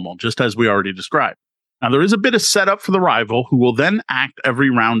as normal, just as we already described. Now, there is a bit of setup for the rival, who will then act every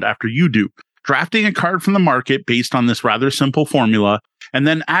round after you do, drafting a card from the market based on this rather simple formula, and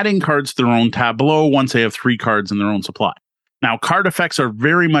then adding cards to their own tableau once they have 3 cards in their own supply. Now, card effects are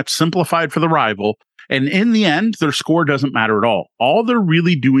very much simplified for the rival, and in the end, their score doesn't matter at all. All they're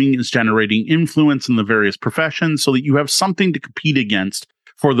really doing is generating influence in the various professions so that you have something to compete against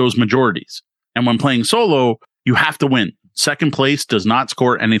for those majorities. And when playing solo, you have to win. Second place does not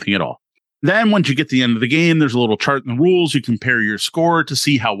score anything at all. Then once you get to the end of the game, there's a little chart in the rules. You compare your score to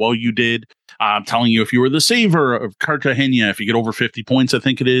see how well you did, telling you if you were the saver of Cartagena, if you get over 50 points, I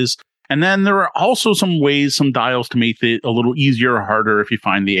think it is. And then there are also some dials to make it a little easier or harder if you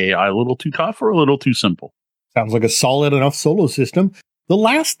find the AI a little too tough or a little too simple. Sounds like a solid enough solo system. The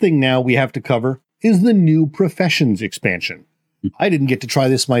last thing now we have to cover is the new professions expansion. I didn't get to try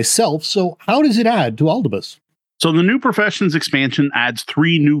this myself, so how does it add to Aldabas? So the new professions expansion adds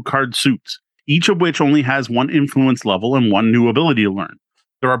 3 new card suits, each of which only has 1 influence level and 1 new ability to learn.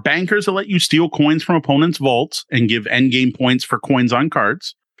 There are bankers that let you steal coins from opponents' vaults and give endgame points for coins on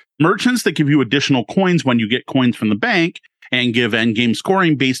cards. Merchants that give you additional coins when you get coins from the bank and give endgame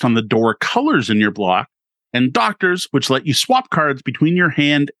scoring based on the door colors in your block. And doctors, which let you swap cards between your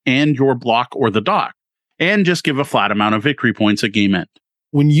hand and your block or the dock, and just give a flat amount of victory points at game end.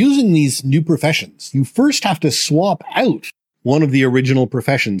 When using these new professions, you first have to swap out one of the original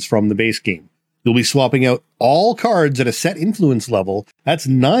professions from the base game. You'll be swapping out all cards at a set influence level. That's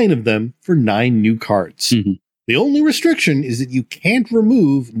 9 of them for 9 new cards. Mm-hmm. The only restriction is that you can't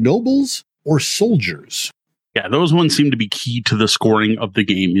remove nobles or soldiers. Yeah, those ones seem to be key to the scoring of the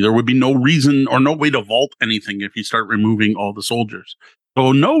game. There would be no reason or no way to vault anything if you start removing all the soldiers.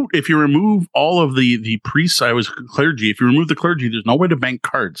 So note, if you remove all of the priests, clergy, if you remove the clergy, there's no way to bank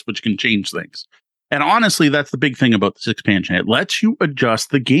cards, which can change things. And honestly, that's the big thing about this expansion. It lets you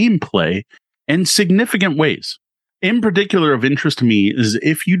adjust the gameplay in significant ways. In particular, of interest to me is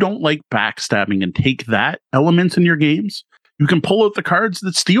if you don't like backstabbing and take that element in your games, you can pull out the cards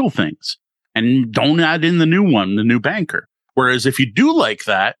that steal things. and don't add in the new one, the new banker. Whereas if you do like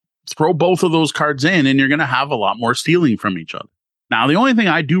that, throw both of those cards in and you're going to have a lot more stealing from each other. Now, the only thing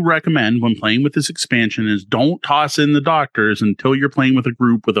I do recommend when playing with this expansion is don't toss in the doctors until you're playing with a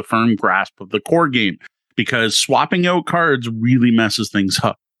group with a firm grasp of the core game, because swapping out cards really messes things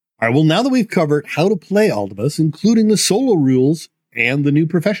up. All right, well, now that we've covered how to play Aldabas, including the solo rules and the new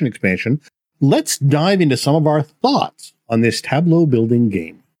profession expansion, let's dive into some of our thoughts on this tableau building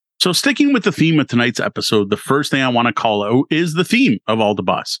game. So sticking with the theme of tonight's episode, the first thing I want to call out is the theme of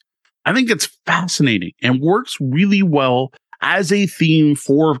Aldabas. I think it's fascinating and works really well as a theme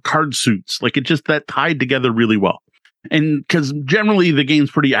for card suits. Like, it just that tied together really well. And because generally the game's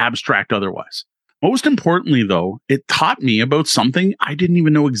pretty abstract otherwise. Most importantly, though, it taught me about something I didn't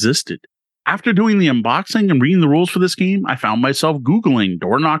even know existed. After doing the unboxing and reading the rules for this game, I found myself Googling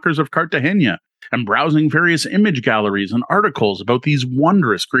Door Knockers of Cartagena and browsing various image galleries and articles about these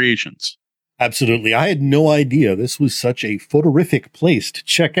wondrous creations. Absolutely. I had no idea this was such a photorific place to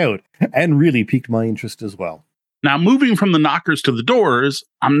check out, and really piqued my interest as well. Now, moving from the knockers to the doors,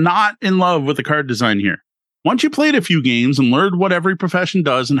 I'm not in love with the card design here. Once you played a few games and learned what every profession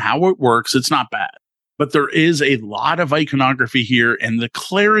does and how it works, it's not bad. But there is a lot of iconography here, and the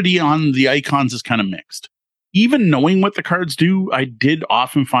clarity on the icons is kind of mixed. Even knowing what the cards do, I did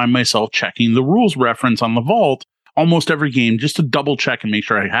often find myself checking the rules reference on the vault almost every game just to double check and make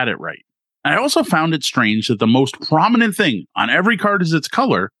sure I had it right. I also found it strange that the most prominent thing on every card is its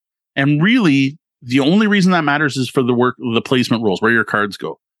color, and really, the only reason that matters is for the placement rules, where your cards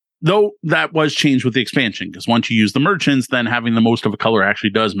go. Though that was changed with the expansion, because once you use the merchants, then having the most of a color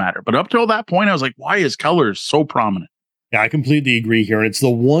actually does matter. But up till that point, I was like, why is color so prominent? Yeah, I completely agree here. And it's the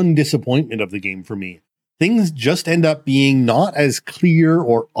one disappointment of the game for me. Things just end up being not as clear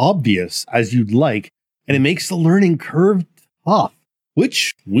or obvious as you'd like, and it makes the learning curve tough,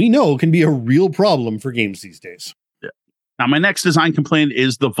 which we know can be a real problem for games these days. Now, my next design complaint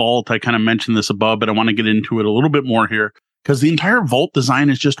is the vault. I kind of mentioned this above, but I want to get into it a little bit more here because the entire vault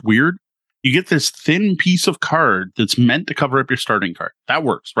design is just weird. You get this thin piece of card that's meant to cover up your starting card. That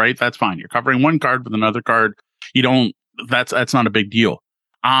works, right? That's fine. You're covering one card with another card. That's not a big deal.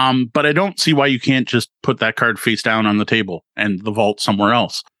 But I don't see why you can't just put that card face down on the table and the vault somewhere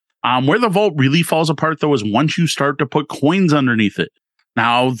else. Where the vault really falls apart, though, is once you start to put coins underneath it.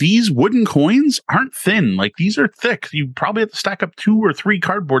 Now, these wooden coins aren't thin. Like, these are thick. You probably have to stack up 2 or 3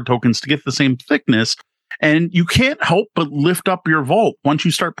 cardboard tokens to get the same thickness. And you can't help but lift up your vault once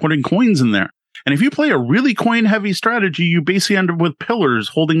you start putting coins in there. And if you play a really coin-heavy strategy, you basically end up with pillars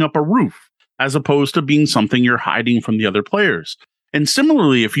holding up a roof, as opposed to being something you're hiding from the other players. And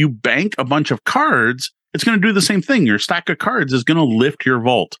similarly, if you bank a bunch of cards, it's going to do the same thing. Your stack of cards is going to lift your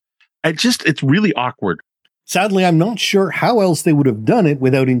vault. It's really awkward. Sadly, I'm not sure how else they would have done it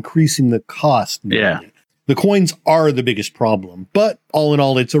without increasing the cost. Yeah. The coins are the biggest problem, but all in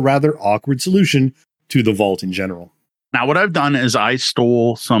all, it's a rather awkward solution to the vault in general. Now, what I've done is I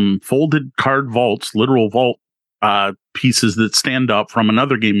stole some folded card vaults, literal vault pieces that stand up from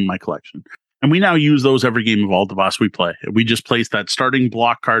another game in my collection. And we now use those every game of Aldabas we play. We just place that starting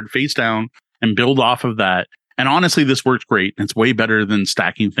block card face down and build off of that. And honestly, this works great. It's way better than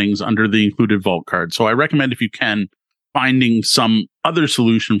stacking things under the included vault card. So I recommend, if you can, finding some other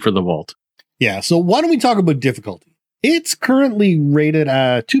solution for the vault. Yeah, so why don't we talk about difficulty? It's currently rated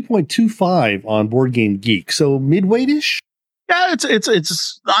at 2.25 on Board Game Geek, so mid-weight-ish? Yeah,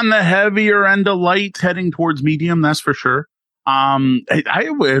 it's on the heavier end of light, heading towards medium, that's for sure. I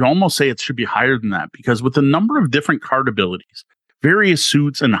would almost say it should be higher than that, because with the number of different card abilities, various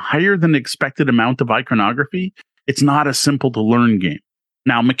suits, and higher than expected amount of iconography, it's not a simple to learn game.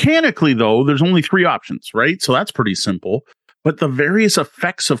 Now, mechanically, though, there's only 3 options, right? So that's pretty simple. But the various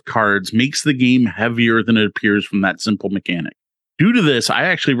effects of cards makes the game heavier than it appears from that simple mechanic. Due to this, I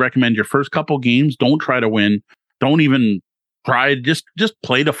actually recommend your first couple games, don't try to win. Don't even try, just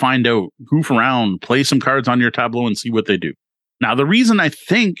play to find out. Goof around, play some cards on your tableau and see what they do. Now, the reason I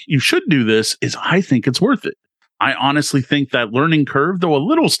think you should do this is I think it's worth it. I honestly think that learning curve, though a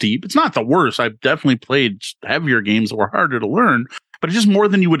little steep, it's not the worst. I've definitely played heavier games that were harder to learn, but it's just more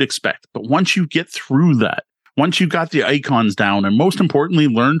than you would expect. But once you get through that, once you got the icons down, and most importantly,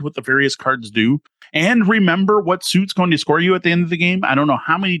 learned what the various cards do, and remember what suit's going to score you at the end of the game. I don't know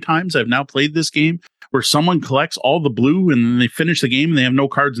how many times I've now played this game where someone collects all the blue and then they finish the game and they have no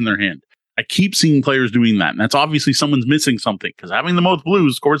cards in their hand. I keep seeing players doing that, and that's obviously someone's missing something, because having the most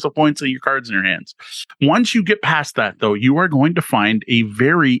blues scores the points of your cards in your hands. Once you get past that, though, you are going to find a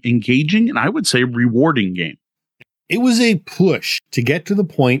very engaging and I would say rewarding game. It was a push to get to the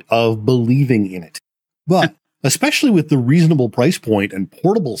point of believing in it. But especially with the reasonable price point and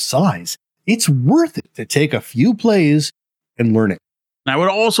portable size, it's worth it to take a few plays and learn it. And I would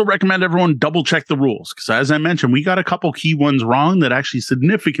also recommend everyone double check the rules because, as I mentioned, we got a couple key ones wrong that actually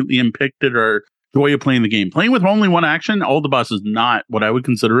significantly impacted our joy of playing the game. Playing with only one action, All the Boss is not what I would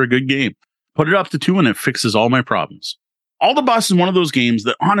consider a good game. Put it up to 2 and it fixes all my problems. All the Boss is one of those games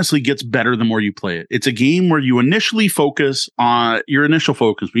that honestly gets better the more you play it. It's a game where you initially focus on your initial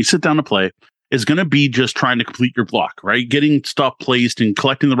focus when you sit down to play is going to be just trying to complete your block, right? Getting stuff placed and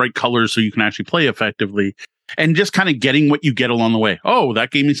collecting the right colors so you can actually play effectively and just kind of getting what you get along the way. Oh,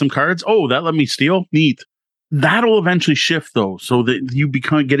 that gave me some cards. Oh, that let me steal. Neat. That'll eventually shift though, so that you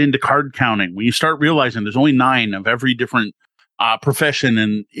get into card counting. When you start realizing there's only 9 of every different profession,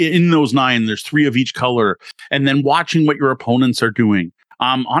 and in those 9 there's 3 of each color, and then watching what your opponents are doing,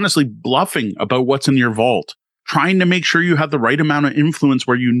 honestly bluffing about what's in your vault, trying to make sure you have the right amount of influence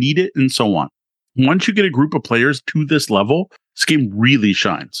where you need it, and so on. Once you get a group of players to this level, this game really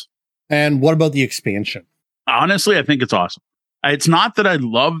shines. And what about the expansion? Honestly, I think it's awesome. It's not that I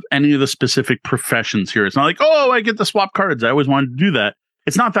love any of the specific professions here. It's not like, oh, I get to swap cards. I always wanted to do that.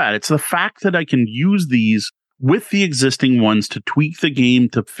 It's not that. It's the fact that I can use these with the existing ones to tweak the game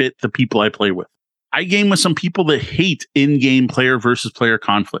to fit the people I play with. I game with some people that hate in-game player versus player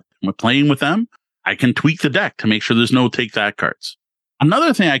conflict. And with playing with them, I can tweak the deck to make sure there's no take that cards.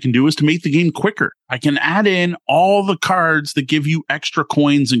 Another thing I can do is to make the game quicker. I can add in all the cards that give you extra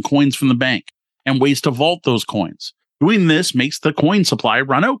coins and coins from the bank and ways to vault those coins. Doing this makes the coin supply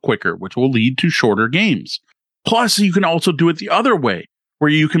run out quicker, which will lead to shorter games. Plus, you can also do it the other way, where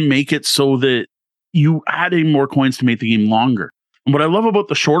you can make it so that you add in more coins to make the game longer. And what I love about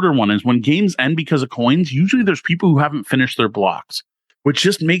the shorter one is when games end because of coins, usually there's people who haven't finished their blocks, which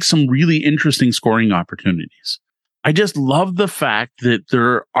just makes some really interesting scoring opportunities. I just love the fact that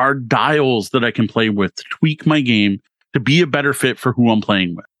there are dials that I can play with to tweak my game to be a better fit for who I'm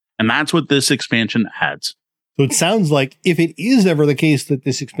playing with. And that's what this expansion adds. So it sounds like if it is ever the case that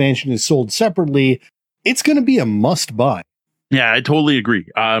this expansion is sold separately, it's going to be a must buy. Yeah, I totally agree.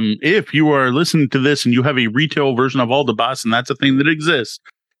 If you are listening to this and you have a retail version of All the Boss and that's a thing that exists,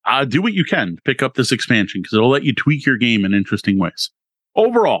 do what you can to pick up this expansion because it'll let you tweak your game in interesting ways.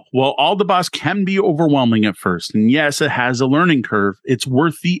 Overall, while All the Boss can be overwhelming at first, and yes, it has a learning curve, it's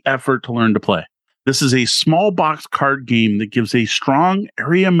worth the effort to learn to play. This is a small box card game that gives a strong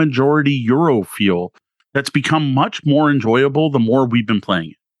area majority Euro feel that's become much more enjoyable the more we've been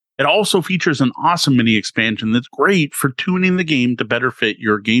playing it. It also features an awesome mini expansion that's great for tuning the game to better fit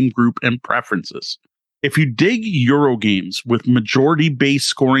your game group and preferences. If you dig Euro games with majority-based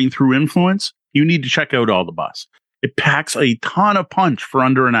scoring through influence, you need to check out All the Boss. It packs a ton of punch for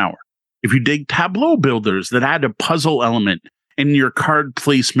under an hour. If you dig tableau builders that add a puzzle element in your card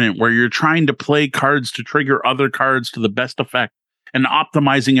placement where you're trying to play cards to trigger other cards to the best effect and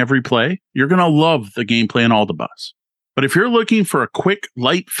optimizing every play, you're going to love the gameplay in All the Boss. But if you're looking for a quick,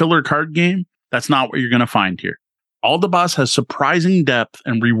 light filler card game, that's not what you're going to find here. All the Boss has surprising depth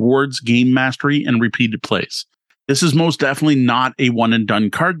and rewards game mastery and repeated plays. This is most definitely not a one-and-done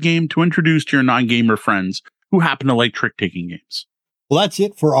card game to introduce to your non-gamer friends who happen to like trick-taking games. Well, that's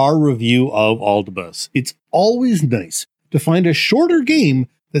it for our review of All the Boss. It's always nice to find a shorter game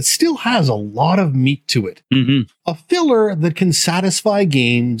that still has a lot of meat to it. Mm-hmm. A filler that can satisfy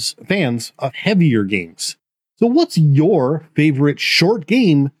fans of heavier games. So what's your favorite short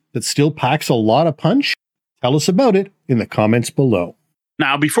game that still packs a lot of punch? Tell us about it in the comments below.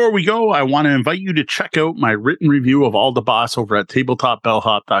 Now, before we go, I want to invite you to check out my written review of All the Boss over at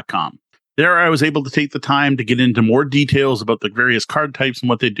tabletopbellhop.com. There, I was able to take the time to get into more details about the various card types and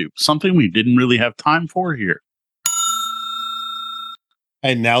what they do, something we didn't really have time for here.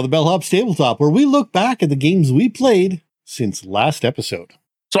 And now the Bellhop's Tabletop, where we look back at the games we played since last episode.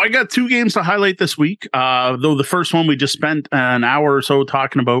 So I got 2 games to highlight this week, though the first one we just spent an hour or so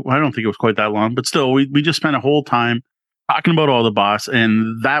talking about. I don't think it was quite that long, but still, we just spent a whole time talking about All the Boss,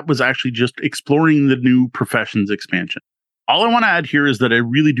 and that was actually just exploring the new Professions expansion. All I want to add here is that I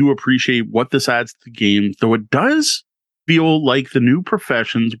really do appreciate what this adds to the game, though it does feel like the new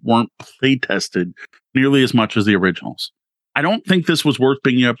Professions weren't play tested nearly as much as the originals. I don't think this was worth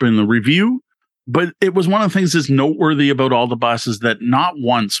bringing up in the review, but it was one of the things that's noteworthy about All the Boss is that not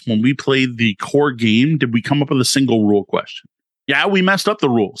once when we played the core game did we come up with a single rule question. Yeah, we messed up the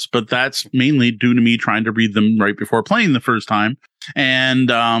rules, but that's mainly due to me trying to read them right before playing the first time and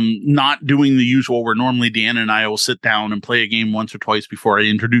not doing the usual where normally Dan and I will sit down and play a game once or twice before I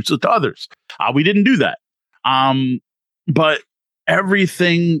introduce it to others. We didn't do that. But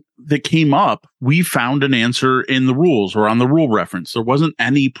everything that came up, we found an answer in the rules or on the rule reference. There wasn't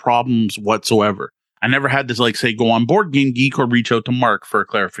any problems whatsoever. I never had to say go on Board Game Geek or reach out to Mark for a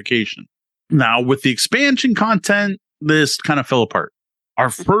clarification. Now, with the expansion content, this kind of fell apart. Our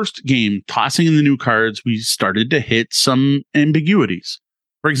first game, tossing in the new cards, we started to hit some ambiguities.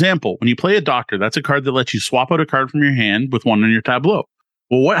 For example, when you play a doctor, that's a card that lets you swap out a card from your hand with one on your tableau.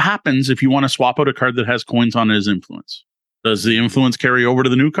 Well, what happens if you want to swap out a card that has coins on it as influence? Does the influence carry over to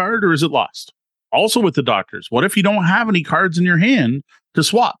the new card, or is it lost? Also with the doctors, what if you don't have any cards in your hand to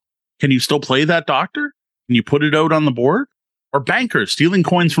swap? Can you still play that doctor? Can you put it out on the board? Or bankers stealing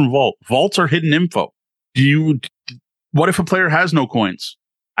coins from vault. Vaults are hidden info. What if a player has no coins?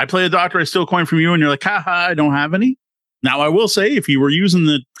 I play a doctor, I steal a coin from you, and you're like, haha, I don't have any. Now, I will say, if you were using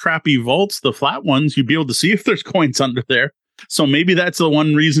the crappy vaults, the flat ones, you'd be able to see if there's coins under there. So maybe that's the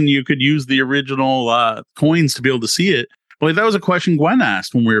one reason you could use the original coins to be able to see it. But that was a question Gwen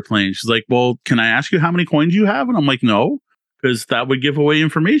asked when we were playing. She's like, well, can I ask you how many coins you have? And I'm like, no, because that would give away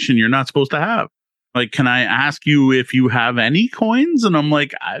information you're not supposed to have. Like, can I ask you if you have any coins? And I'm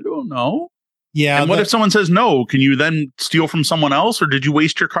like, I don't know. Yeah. And what if someone says no? Can you then steal from someone else, or did you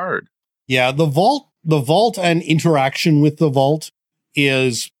waste your card? Yeah, the vault and interaction with the vault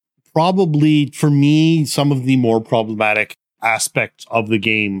is probably, for me, some of the more problematic aspects of the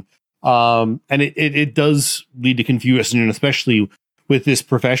game. And it does lead to confusion, especially with this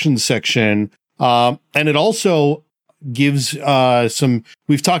professions section. And it also gives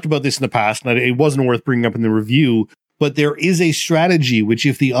we've talked about this in the past, and it wasn't worth bringing up in the review, but there is a strategy which,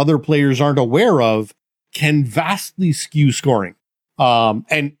 if the other players aren't aware of, can vastly skew scoring.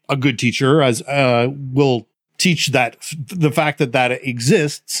 And a good teacher will teach that the fact that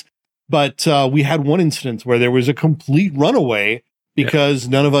exists. But we had one instance where there was a complete runaway because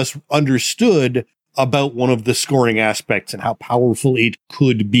none of us understood about one of the scoring aspects and how powerful it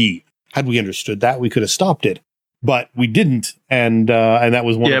could be. Had we understood that, we could have stopped it, but we didn't. And that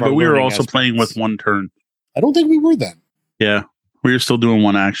was one of our but we were also aspects. playing with one turn. I don't think we were then. Yeah. We were still doing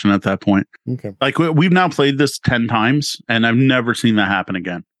one action at that point. Okay. Like, we've now played this 10 times, and I've never seen that happen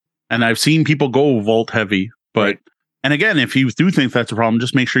again. And I've seen people go vault heavy, but, right. And again, if you do think that's a problem,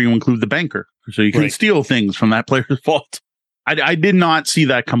 just make sure you include the banker so you can steal things from that player's vault. I did not see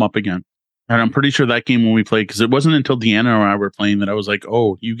that come up again. And I'm pretty sure that game when we played, because it wasn't until Deanna and I were playing that I was like,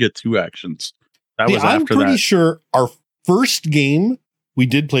 oh, you get 2 actions. That was after that. I'm pretty sure our first game, we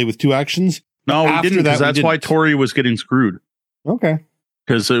did play with 2 actions. No, we didn't, because that's why Tori was getting screwed. Okay.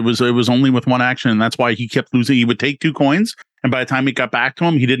 Because it was only with 1 action, and that's why he kept losing. He would take 2 coins, and by the time it got back to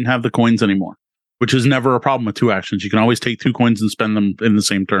him, he didn't have the coins anymore, which is never a problem with 2 actions. You can always take 2 coins and spend them in the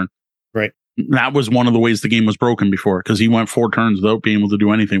same turn. Right. That was one of the ways the game was broken before, because he went 4 turns without being able to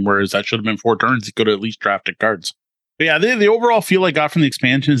do anything, whereas that should have been 4 turns. He could have at least drafted cards. But yeah, the overall feel I got from the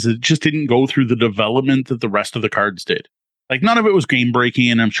expansion is it just didn't go through the development that the rest of the cards did. Like, none of it was game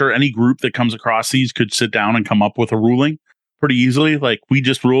breaking, and I'm sure any group that comes across these could sit down and come up with a ruling pretty easily. Like, we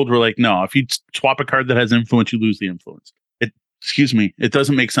just ruled, we're like, no, if you swap a card that has influence, you lose the influence. It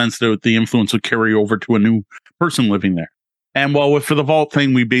doesn't make sense that the influence would carry over to a new person living there. And for the vault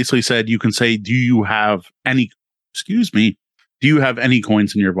thing, we basically said, you can say, do you have any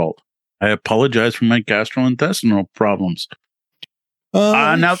coins in your vault? I apologize for my gastrointestinal problems.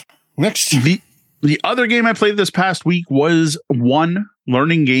 Now, next. The other game I played this past week was one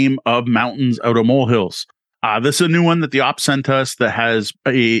learning game of Mountains Out of Molehills. This is a new one that the ops sent us that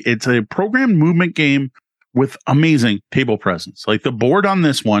it's a programmed movement game with amazing table presence. Like, the board on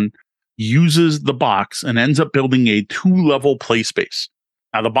this one uses the box and ends up building a 2-level play space.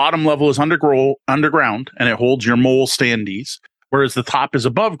 Now, the bottom level is underground, and it holds your mole standees, whereas the top is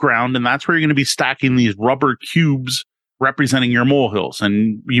above ground, and that's where you're going to be stacking these rubber cubes representing your molehills.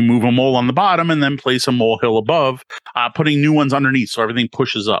 And you move a mole on the bottom and then place a molehill above, putting new ones underneath, so everything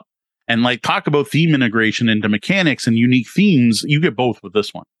pushes up. And like, talk about theme integration into mechanics and unique themes, you get both with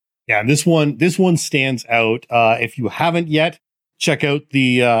this one. Yeah, this one stands out. If you haven't yet, check out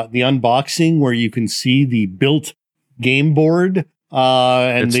the unboxing where you can see the built game board.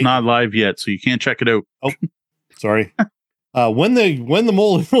 And it's not live yet, so you can't check it out. Oh, sorry. When the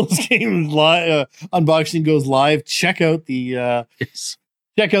Molehills game live, unboxing goes live, check out the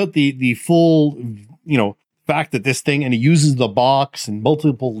full, fact that this thing, and it uses the box and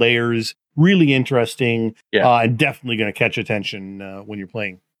multiple layers. Really interesting. And definitely going to catch attention when you're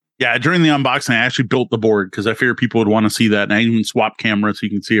playing. Yeah, during the unboxing, I actually built the board because I figured people would want to see that. And I even swapped cameras so you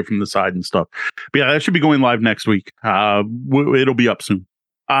can see it from the side and stuff. But yeah, that should be going live next week. It'll be up soon.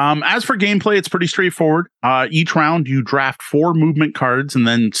 As for gameplay, it's pretty straightforward. Each round, you draft 4 movement cards and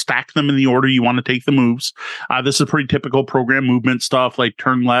then stack them in the order you want to take the moves. This is pretty typical program movement stuff, like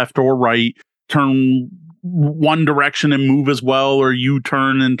turn left or right, turn one direction and move as well, or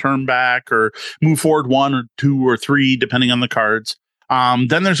U-turn and turn back, or move forward 1 or 2 or 3, depending on the cards.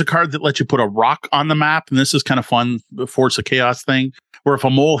 Then there's a card that lets you put a rock on the map, and this is kind of fun, the Force of Chaos thing, where if a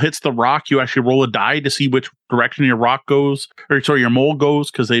mole hits the rock, you actually roll a die to see which direction your rock goes, your mole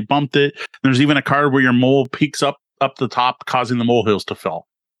goes, because they bumped it. And there's even a card where your mole peaks up the top, causing the molehills to fall.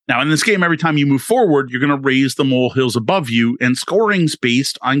 Now, in this game, every time you move forward, you're going to raise the molehills above you, and scoring's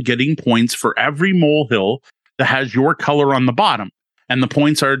based on getting points for every molehill that has your color on the bottom. And the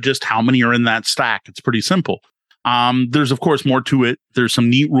points are just how many are in that stack. It's pretty simple. There's, of course, more to it. There's some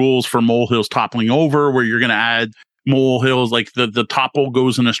neat rules for molehills toppling over, where you're going to add molehills, like the topple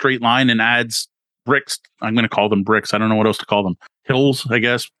goes in a straight line and adds bricks. I'm going to call them bricks. I don't know what else to call them. Hills, I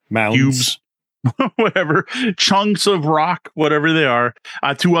guess. Mounds. Cubes. Whatever. Chunks of rock, whatever they are.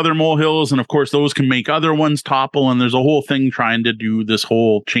 2 other molehills. And, of course, those can make other ones topple. And there's a whole thing trying to do this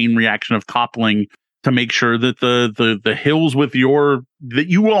whole chain reaction of toppling to make sure that the hills that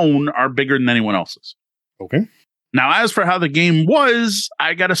you own are bigger than anyone else's. Okay. Now, as for how the game was,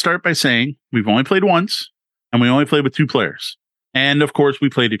 I got to start by saying we've only played once, and we only played with 2 players. And, of course, we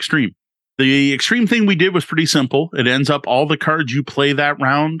played Extreme. The Extreme thing we did was pretty simple. It ends up all the cards you play that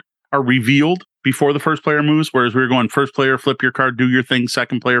round are revealed before the first player moves, whereas we were going first player, flip your card, do your thing,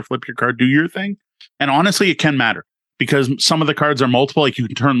 second player, flip your card, do your thing. And honestly, it can matter because some of the cards are multiple, like you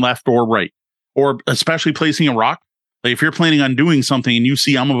can turn left or right, or especially placing a rock. Like if you're planning on doing something and you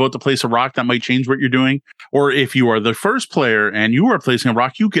see I'm about to place a rock, that might change what you're doing. Or if you are the first player and you are placing a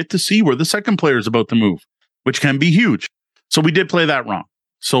rock, you get to see where the second player is about to move, which can be huge. So we did play that wrong.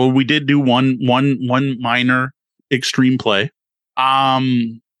 So we did do one minor extreme play.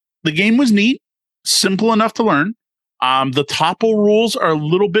 The game was neat, simple enough to learn. The topple rules are a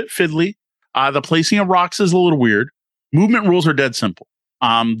little bit fiddly. The placing of rocks is a little weird. Movement rules are dead simple.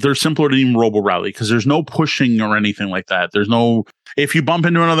 They're simpler than even Robo Rally because there's no pushing or anything like that. There's no, if you bump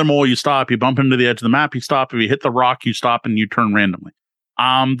into another mole, you stop. You bump into the edge of the map, you stop. If you hit the rock, you stop and you turn randomly.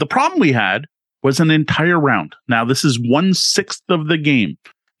 The problem we had was an entire round. Now, this is 1/6 of the game.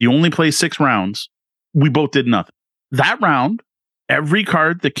 You only play 6 rounds. We both did nothing. That round, every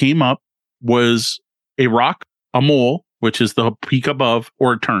card that came up was a rock, a mole, which is the peak above,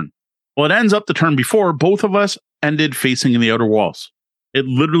 or a turn. Well, it ends up the turn before, both of us ended facing in the outer walls. It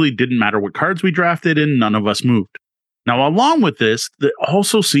literally didn't matter what cards we drafted and none of us moved. Now, along with this, it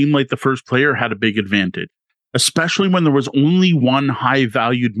also seemed like the first player had a big advantage, especially when there was only one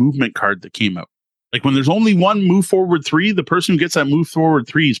high-valued movement card that came out. Like when there's only one move forward 3, the person who gets that move forward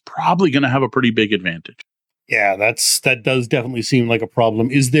 3 is probably going to have a pretty big advantage. Yeah, that does definitely seem like a problem.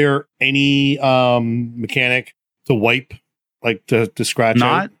 Is there any mechanic to wipe, like to scratch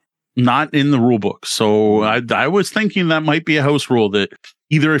out? Not in the rule book. So I was thinking that might be a house rule that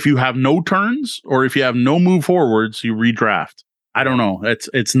either if you have no turns or if you have no move forwards, you redraft. I don't know.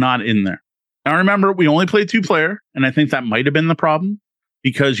 It's not in there. Now remember, we only played 2 player, and I think that might have been the problem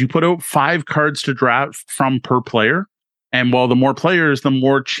because you put out 5 cards to draft from per player. And while the more players, the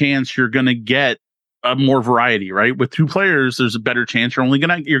more chance you're going to get more variety, right? With 2 players, there's a better chance you're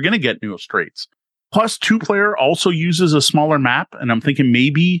going to get new straights. Plus, 2 player also uses a smaller map, and I'm thinking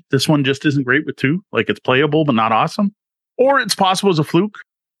maybe this one just isn't great with 2. Like it's playable, but not awesome. Or it's possible as a fluke,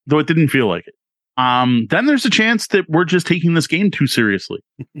 though it didn't feel like it. Then there's a chance that we're just taking this game too seriously,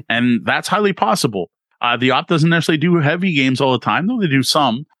 and that's highly possible. The op doesn't necessarily do heavy games all the time, though they do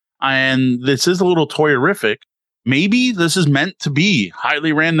some. And this is a little toyerific. Maybe this is meant to be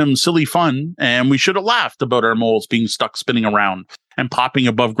highly random, silly fun, and we should have laughed about our moles being stuck spinning around and popping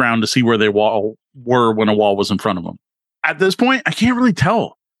above ground to see where they were when a wall was in front of them. At this point, I can't really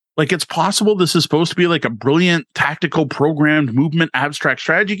tell. Like, it's possible this is supposed to be like a brilliant, tactical, programmed movement, abstract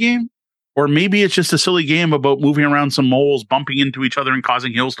strategy game, or maybe it's just a silly game about moving around some moles, bumping into each other and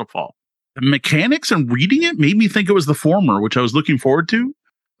causing hills to fall. The mechanics and reading it made me think it was the former, which I was looking forward to.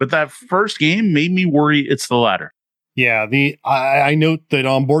 But that first game made me worry it's the latter. Yeah, I note that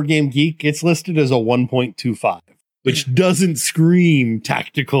on Board Game Geek, it's listed as a 1.25, which doesn't scream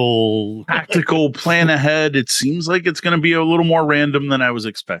tactical. Tactical, plan ahead. It seems like it's going to be a little more random than I was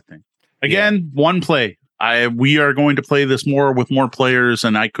expecting. Again, one play. We are going to play this more with more players,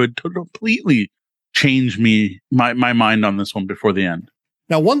 and I could completely change my mind on this one before the end.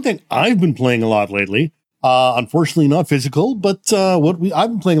 Now, one thing I've been playing a lot lately, unfortunately not physical, but I've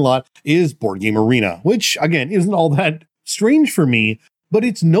been playing a lot is Board Game Arena, which, again, isn't all that strange for me, but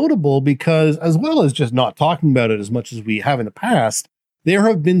it's notable because, as well as just not talking about it as much as we have in the past, there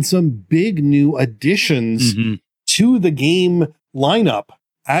have been some big new additions to the game lineup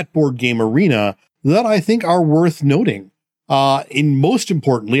at Board Game Arena that I think are worth noting. Most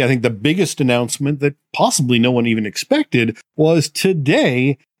importantly, I think the biggest announcement that possibly no one even expected was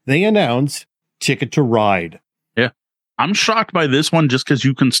today they announced Ticket to Ride. Yeah. I'm shocked by this one just because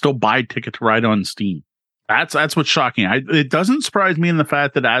you can still buy Ticket to Ride on Steam. That's what's shocking. It doesn't surprise me in the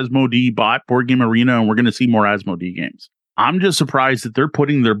fact that Asmodee bought Board Game Arena and we're going to see more Asmodee games. I'm just surprised that they're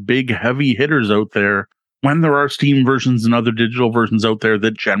putting their big heavy hitters out there when there are Steam versions and other digital versions out there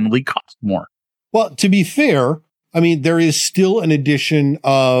that generally cost more. Well, to be fair, I mean, there is still an edition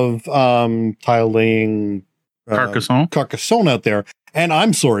of Tile Laying Carcassonne out there. And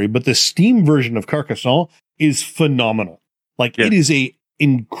I'm sorry, but the Steam version of Carcassonne is phenomenal. Like, It is a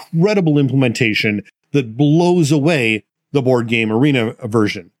incredible implementation that blows away the Board Game Arena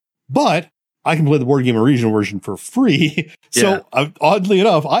version. But I can play the Board Game Arena version for free. So oddly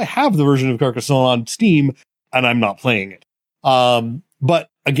enough, I have the version of Carcassonne on Steam and I'm not playing it. But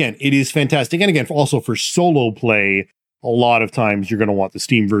again, it is fantastic. And again, also for solo play, a lot of times you're going to want the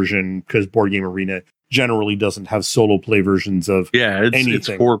Steam version because Board Game Arena generally doesn't have solo play versions of anything. It's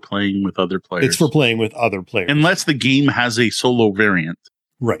for playing with other players. It's for playing with other players. Unless the game has a solo variant.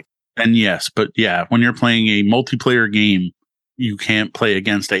 Right. And yes, but yeah, when you're playing a multiplayer game, you can't play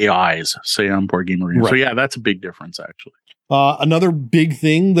against AIs, say on Board Game Arena. Right. So yeah, that's a big difference, actually. Another big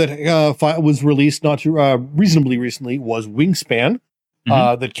thing that was released not too reasonably recently was Wingspan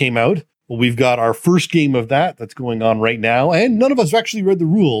that came out. Well, we've got our first game of that's going on right now, and none of us actually read the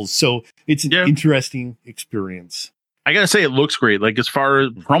rules, so it's an interesting experience. I gotta say, it looks great. Like, as far as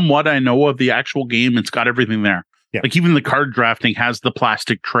from what I know of the actual game, it's got everything there. Yeah. Like, even the card drafting has the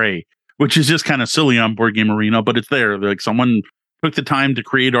plastic tray, which is just kind of silly on Board Game Arena, but it's there. Like, someone took the time to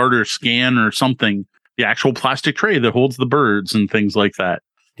create art or scan or something, the actual plastic tray that holds the birds and things like that.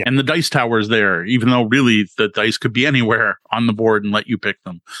 Yeah. And the dice tower is there, even though really the dice could be anywhere on the board and let you pick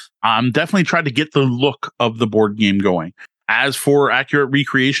them. Definitely tried to get the look of the board game going. As for accurate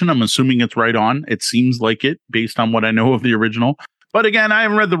recreation, I'm assuming it's right on. It seems like it based on what I know of the original. But again, I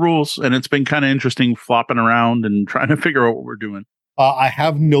haven't read the rules, and it's been kind of interesting flopping around and trying to figure out what we're doing. I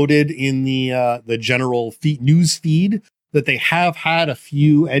have noted in the general news feed that they have had a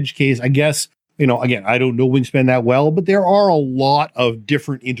few edge case. I guess, again, I don't know Wingspan that well, but there are a lot of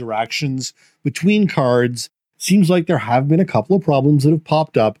different interactions between cards. Seems like there have been a couple of problems that have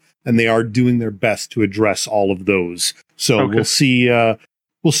popped up, and they are doing their best to address all of those. So we'll see.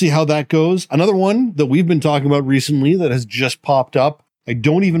 We'll see how that goes. Another one that we've been talking about recently that has just popped up. I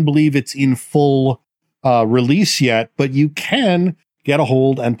don't even believe it's in full release yet, but you can get a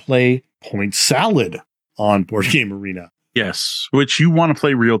hold and play Point Salad on Board Game Arena. Yes, which you want to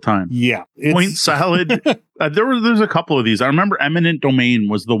play real time. Yeah. Point Salad. There's a couple of these. I remember Eminent Domain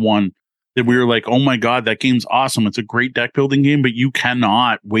was the one that we were like, oh my God, that game's awesome. It's a great deck building game, but you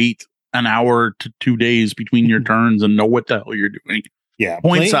cannot wait an hour to 2 days between your turns and know what the hell you're doing. Yeah.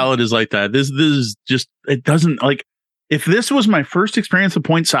 Point Salad is like that. This is just, it doesn't, like, if this was my first experience of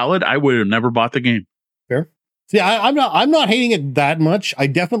Point Salad, I would have never bought the game. Fair. See, I'm not hating it that much. I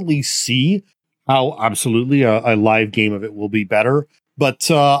definitely see how absolutely a live game of it will be better. But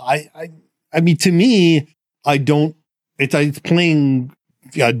I mean, to me, it's playing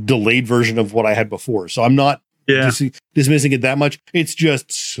a delayed version of what I had before. So I'm not dismissing it that much. It's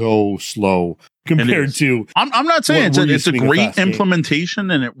just so slow compared to. I'm not saying it's a great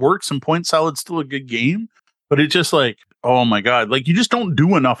implementation and it works, and Point Salad's still a good game, but it's just like, oh my God, like you just don't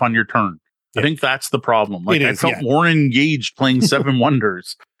do enough on your turn. Yeah. I think that's the problem. Like I felt more engaged playing Seven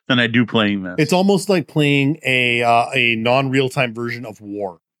Wonders than I do playing this. It's almost like playing a non-real-time version of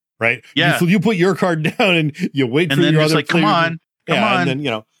War, right? Yeah. So you put your card down and you wait for your other like, come on. And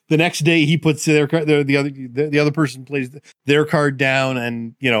then the next day he puts their card, the other person plays their card down,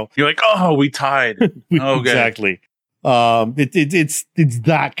 and you're like, oh, we tied. Exactly. It's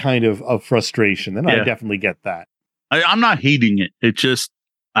that kind of frustration, and I definitely get that. I'm not hating it. It just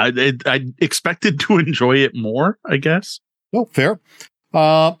I expected to enjoy it more, I guess. Oh, fair.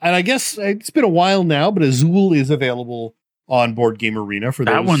 And I guess it's been a while now, but Azul is available on Board Game Arena for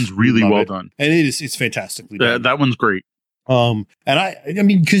those. That one's really well done, and it's fantastically done. That one's great. And I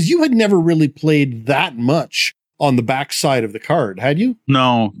mean, because you had never really played that much on the back side of the card, had you?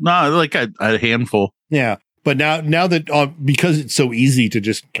 No, like a handful. Yeah. But now that because it's so easy to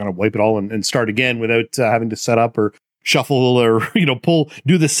just kind of wipe it all and start again without having to set up or shuffle or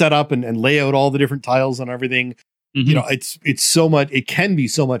do the setup and lay out all the different tiles and everything. Mm-hmm. It's so much. It can be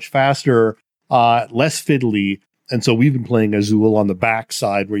so much faster, less fiddly. And so we've been playing Azul on the back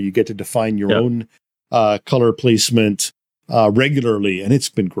side where you get to define your own color placement regularly, and it's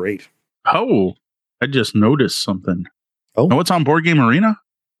been great. Oh, I just noticed something. Oh, know what's on Board Game Arena?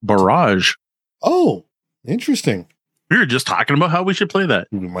 Barrage. Oh, interesting. We were just talking about how we should play that.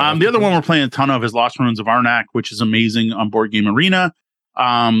 The other one we're playing a ton of is Lost Ruins of Arnak, which is amazing on Board Game Arena.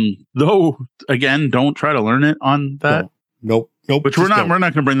 Though, again, don't try to learn it on that. Nope. Which we're not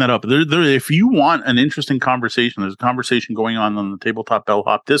going to bring that up. If you want an interesting conversation, there's a conversation going on the Tabletop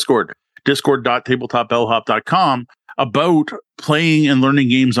Bellhop Discord, discord.tabletopbellhop.com, about playing and learning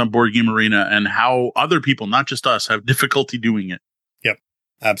games on Board Game Arena and how other people, not just us, have difficulty doing it. Yep,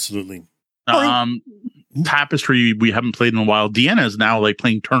 absolutely. Tapestry, we haven't played in a while. Deanna is now like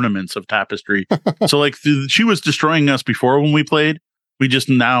playing tournaments of Tapestry. So like she was destroying us before when we played. We just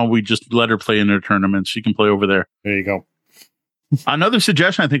let her play in her tournaments. She can play over there. There you go. Another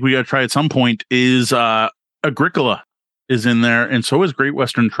suggestion I think we got to try at some point is Agricola is in there, and so is Great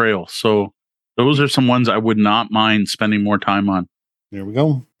Western Trail. So those are some ones I would not mind spending more time on. There we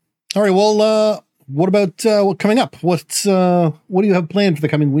go. All right. Well, what about what coming up? What do you have planned for the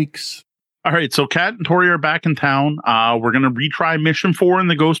coming weeks? All right. So Kat and Tori are back in town. We're going to retry Mission 4 in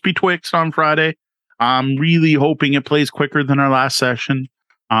the Ghost Betwixt on Friday. I'm really hoping it plays quicker than our last session.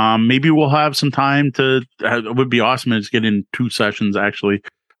 Maybe we'll have some time to, it would be awesome to just get in 2 sessions actually,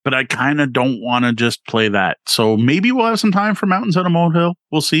 but I kind of don't want to just play that. So maybe we'll have some time for Mountains out of Molehill.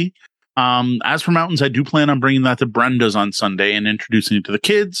 We'll see. As for Mountains, I do plan on bringing that to Brenda's on Sunday and introducing it to the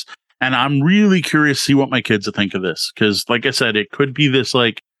kids. And I'm really curious to see what my kids will think of this. Cause like I said, it could be this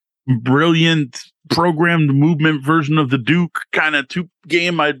like brilliant programmed movement version of the Duke kind of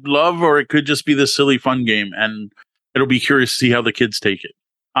game I'd love, or it could just be this silly fun game. And it'll be curious to see how the kids take it.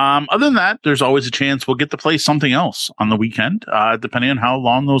 Other than that, there's always a chance we'll get to play something else on the weekend, depending on how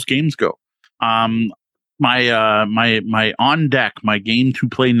long those games go. My on deck, my game to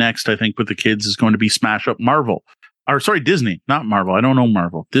play next, I think with the kids is going to be Smash Up Marvel. Or sorry, Disney, not Marvel. I don't know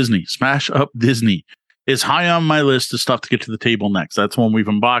Marvel. Disney. Smash Up Disney is high on my list of stuff to get to the table next. That's one we've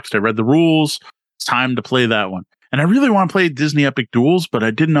unboxed. I read the rules. It's time to play that one. And I really want to play Disney Epic Duels, but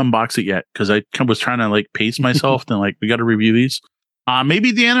I didn't unbox it yet because I was trying to like pace myself and like we got to review these.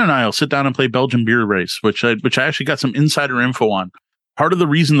 Maybe Deanna and I will sit down and play Belgian Beer Race, which I actually got some insider info on. Part of the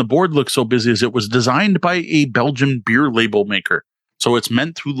reason the board looks so busy is it was designed by a Belgian beer label maker. So it's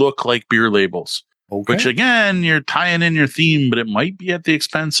meant to look like beer labels, which again, you're tying in your theme, but it might be at the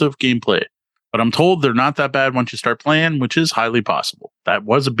expense of gameplay. But I'm told they're not that bad once you start playing, which is highly possible. That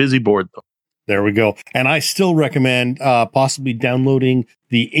was a busy board, though. There we go. And I still recommend possibly downloading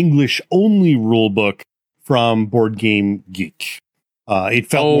the English-only rule book from Board Game Geek. It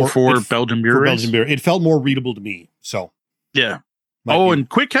felt Belgian Beer Race? Belgian Beer. It felt more readable to me. So yeah. And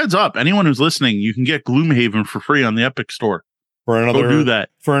quick heads up, anyone who's listening, you can get Gloomhaven for free on the Epic Store. For another, go do that.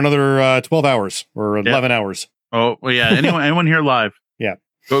 For another 12 hours or 11 hours. Oh, well, yeah. Anyone here live? Yeah.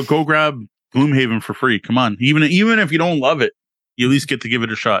 Go grab Gloomhaven for free. Come on. Even if you don't love it, you at least get to give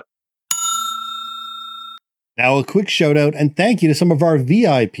it a shot. Now a quick shout out and thank you to some of our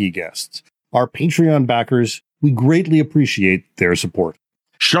VIP guests, our Patreon backers. We greatly appreciate their support.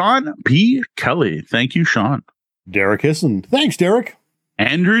 Sean P. Kelly. Thank you, Sean. Derek Hisson. Thanks, Derek.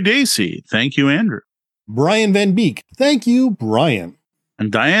 Andrew Dacey. Thank you, Andrew. Brian Van Beek. Thank you, Brian.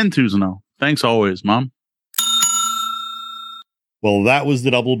 And Diane Tuzano. Thanks always, Mom. Well, that was the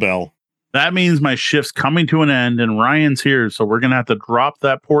double bell. That means my shift's coming to an end and Ryan's here, so we're going to have to drop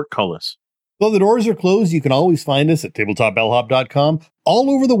that portcullis. Though the doors are closed, you can always find us at tabletopbellhop.com, all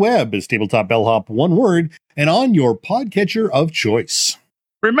over the web as Tabletop Bellhop, one word, and on your podcatcher of choice.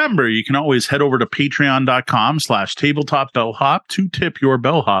 Remember, you can always head over to patreon.com/tabletopbellhop to tip your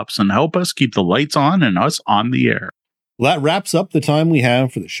bellhops and help us keep the lights on and us on the air. Well, that wraps up the time we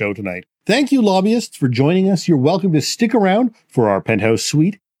have for the show tonight. Thank you, lobbyists, for joining us. You're welcome to stick around for our Penthouse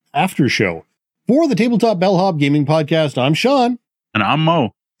Suite after show. For the Tabletop Bellhop Gaming Podcast, I'm Sean. And I'm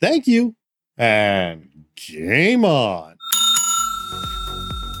Mo. Thank you. And game on.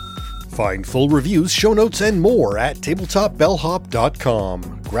 Find full reviews, show notes, and more at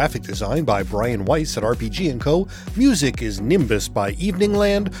tabletopbellhop.com. Graphic design by Brian Weiss at RPG & Co. Music is Nimbus by Evening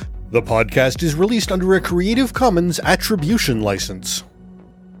Land. The podcast is released under a Creative Commons Attribution license.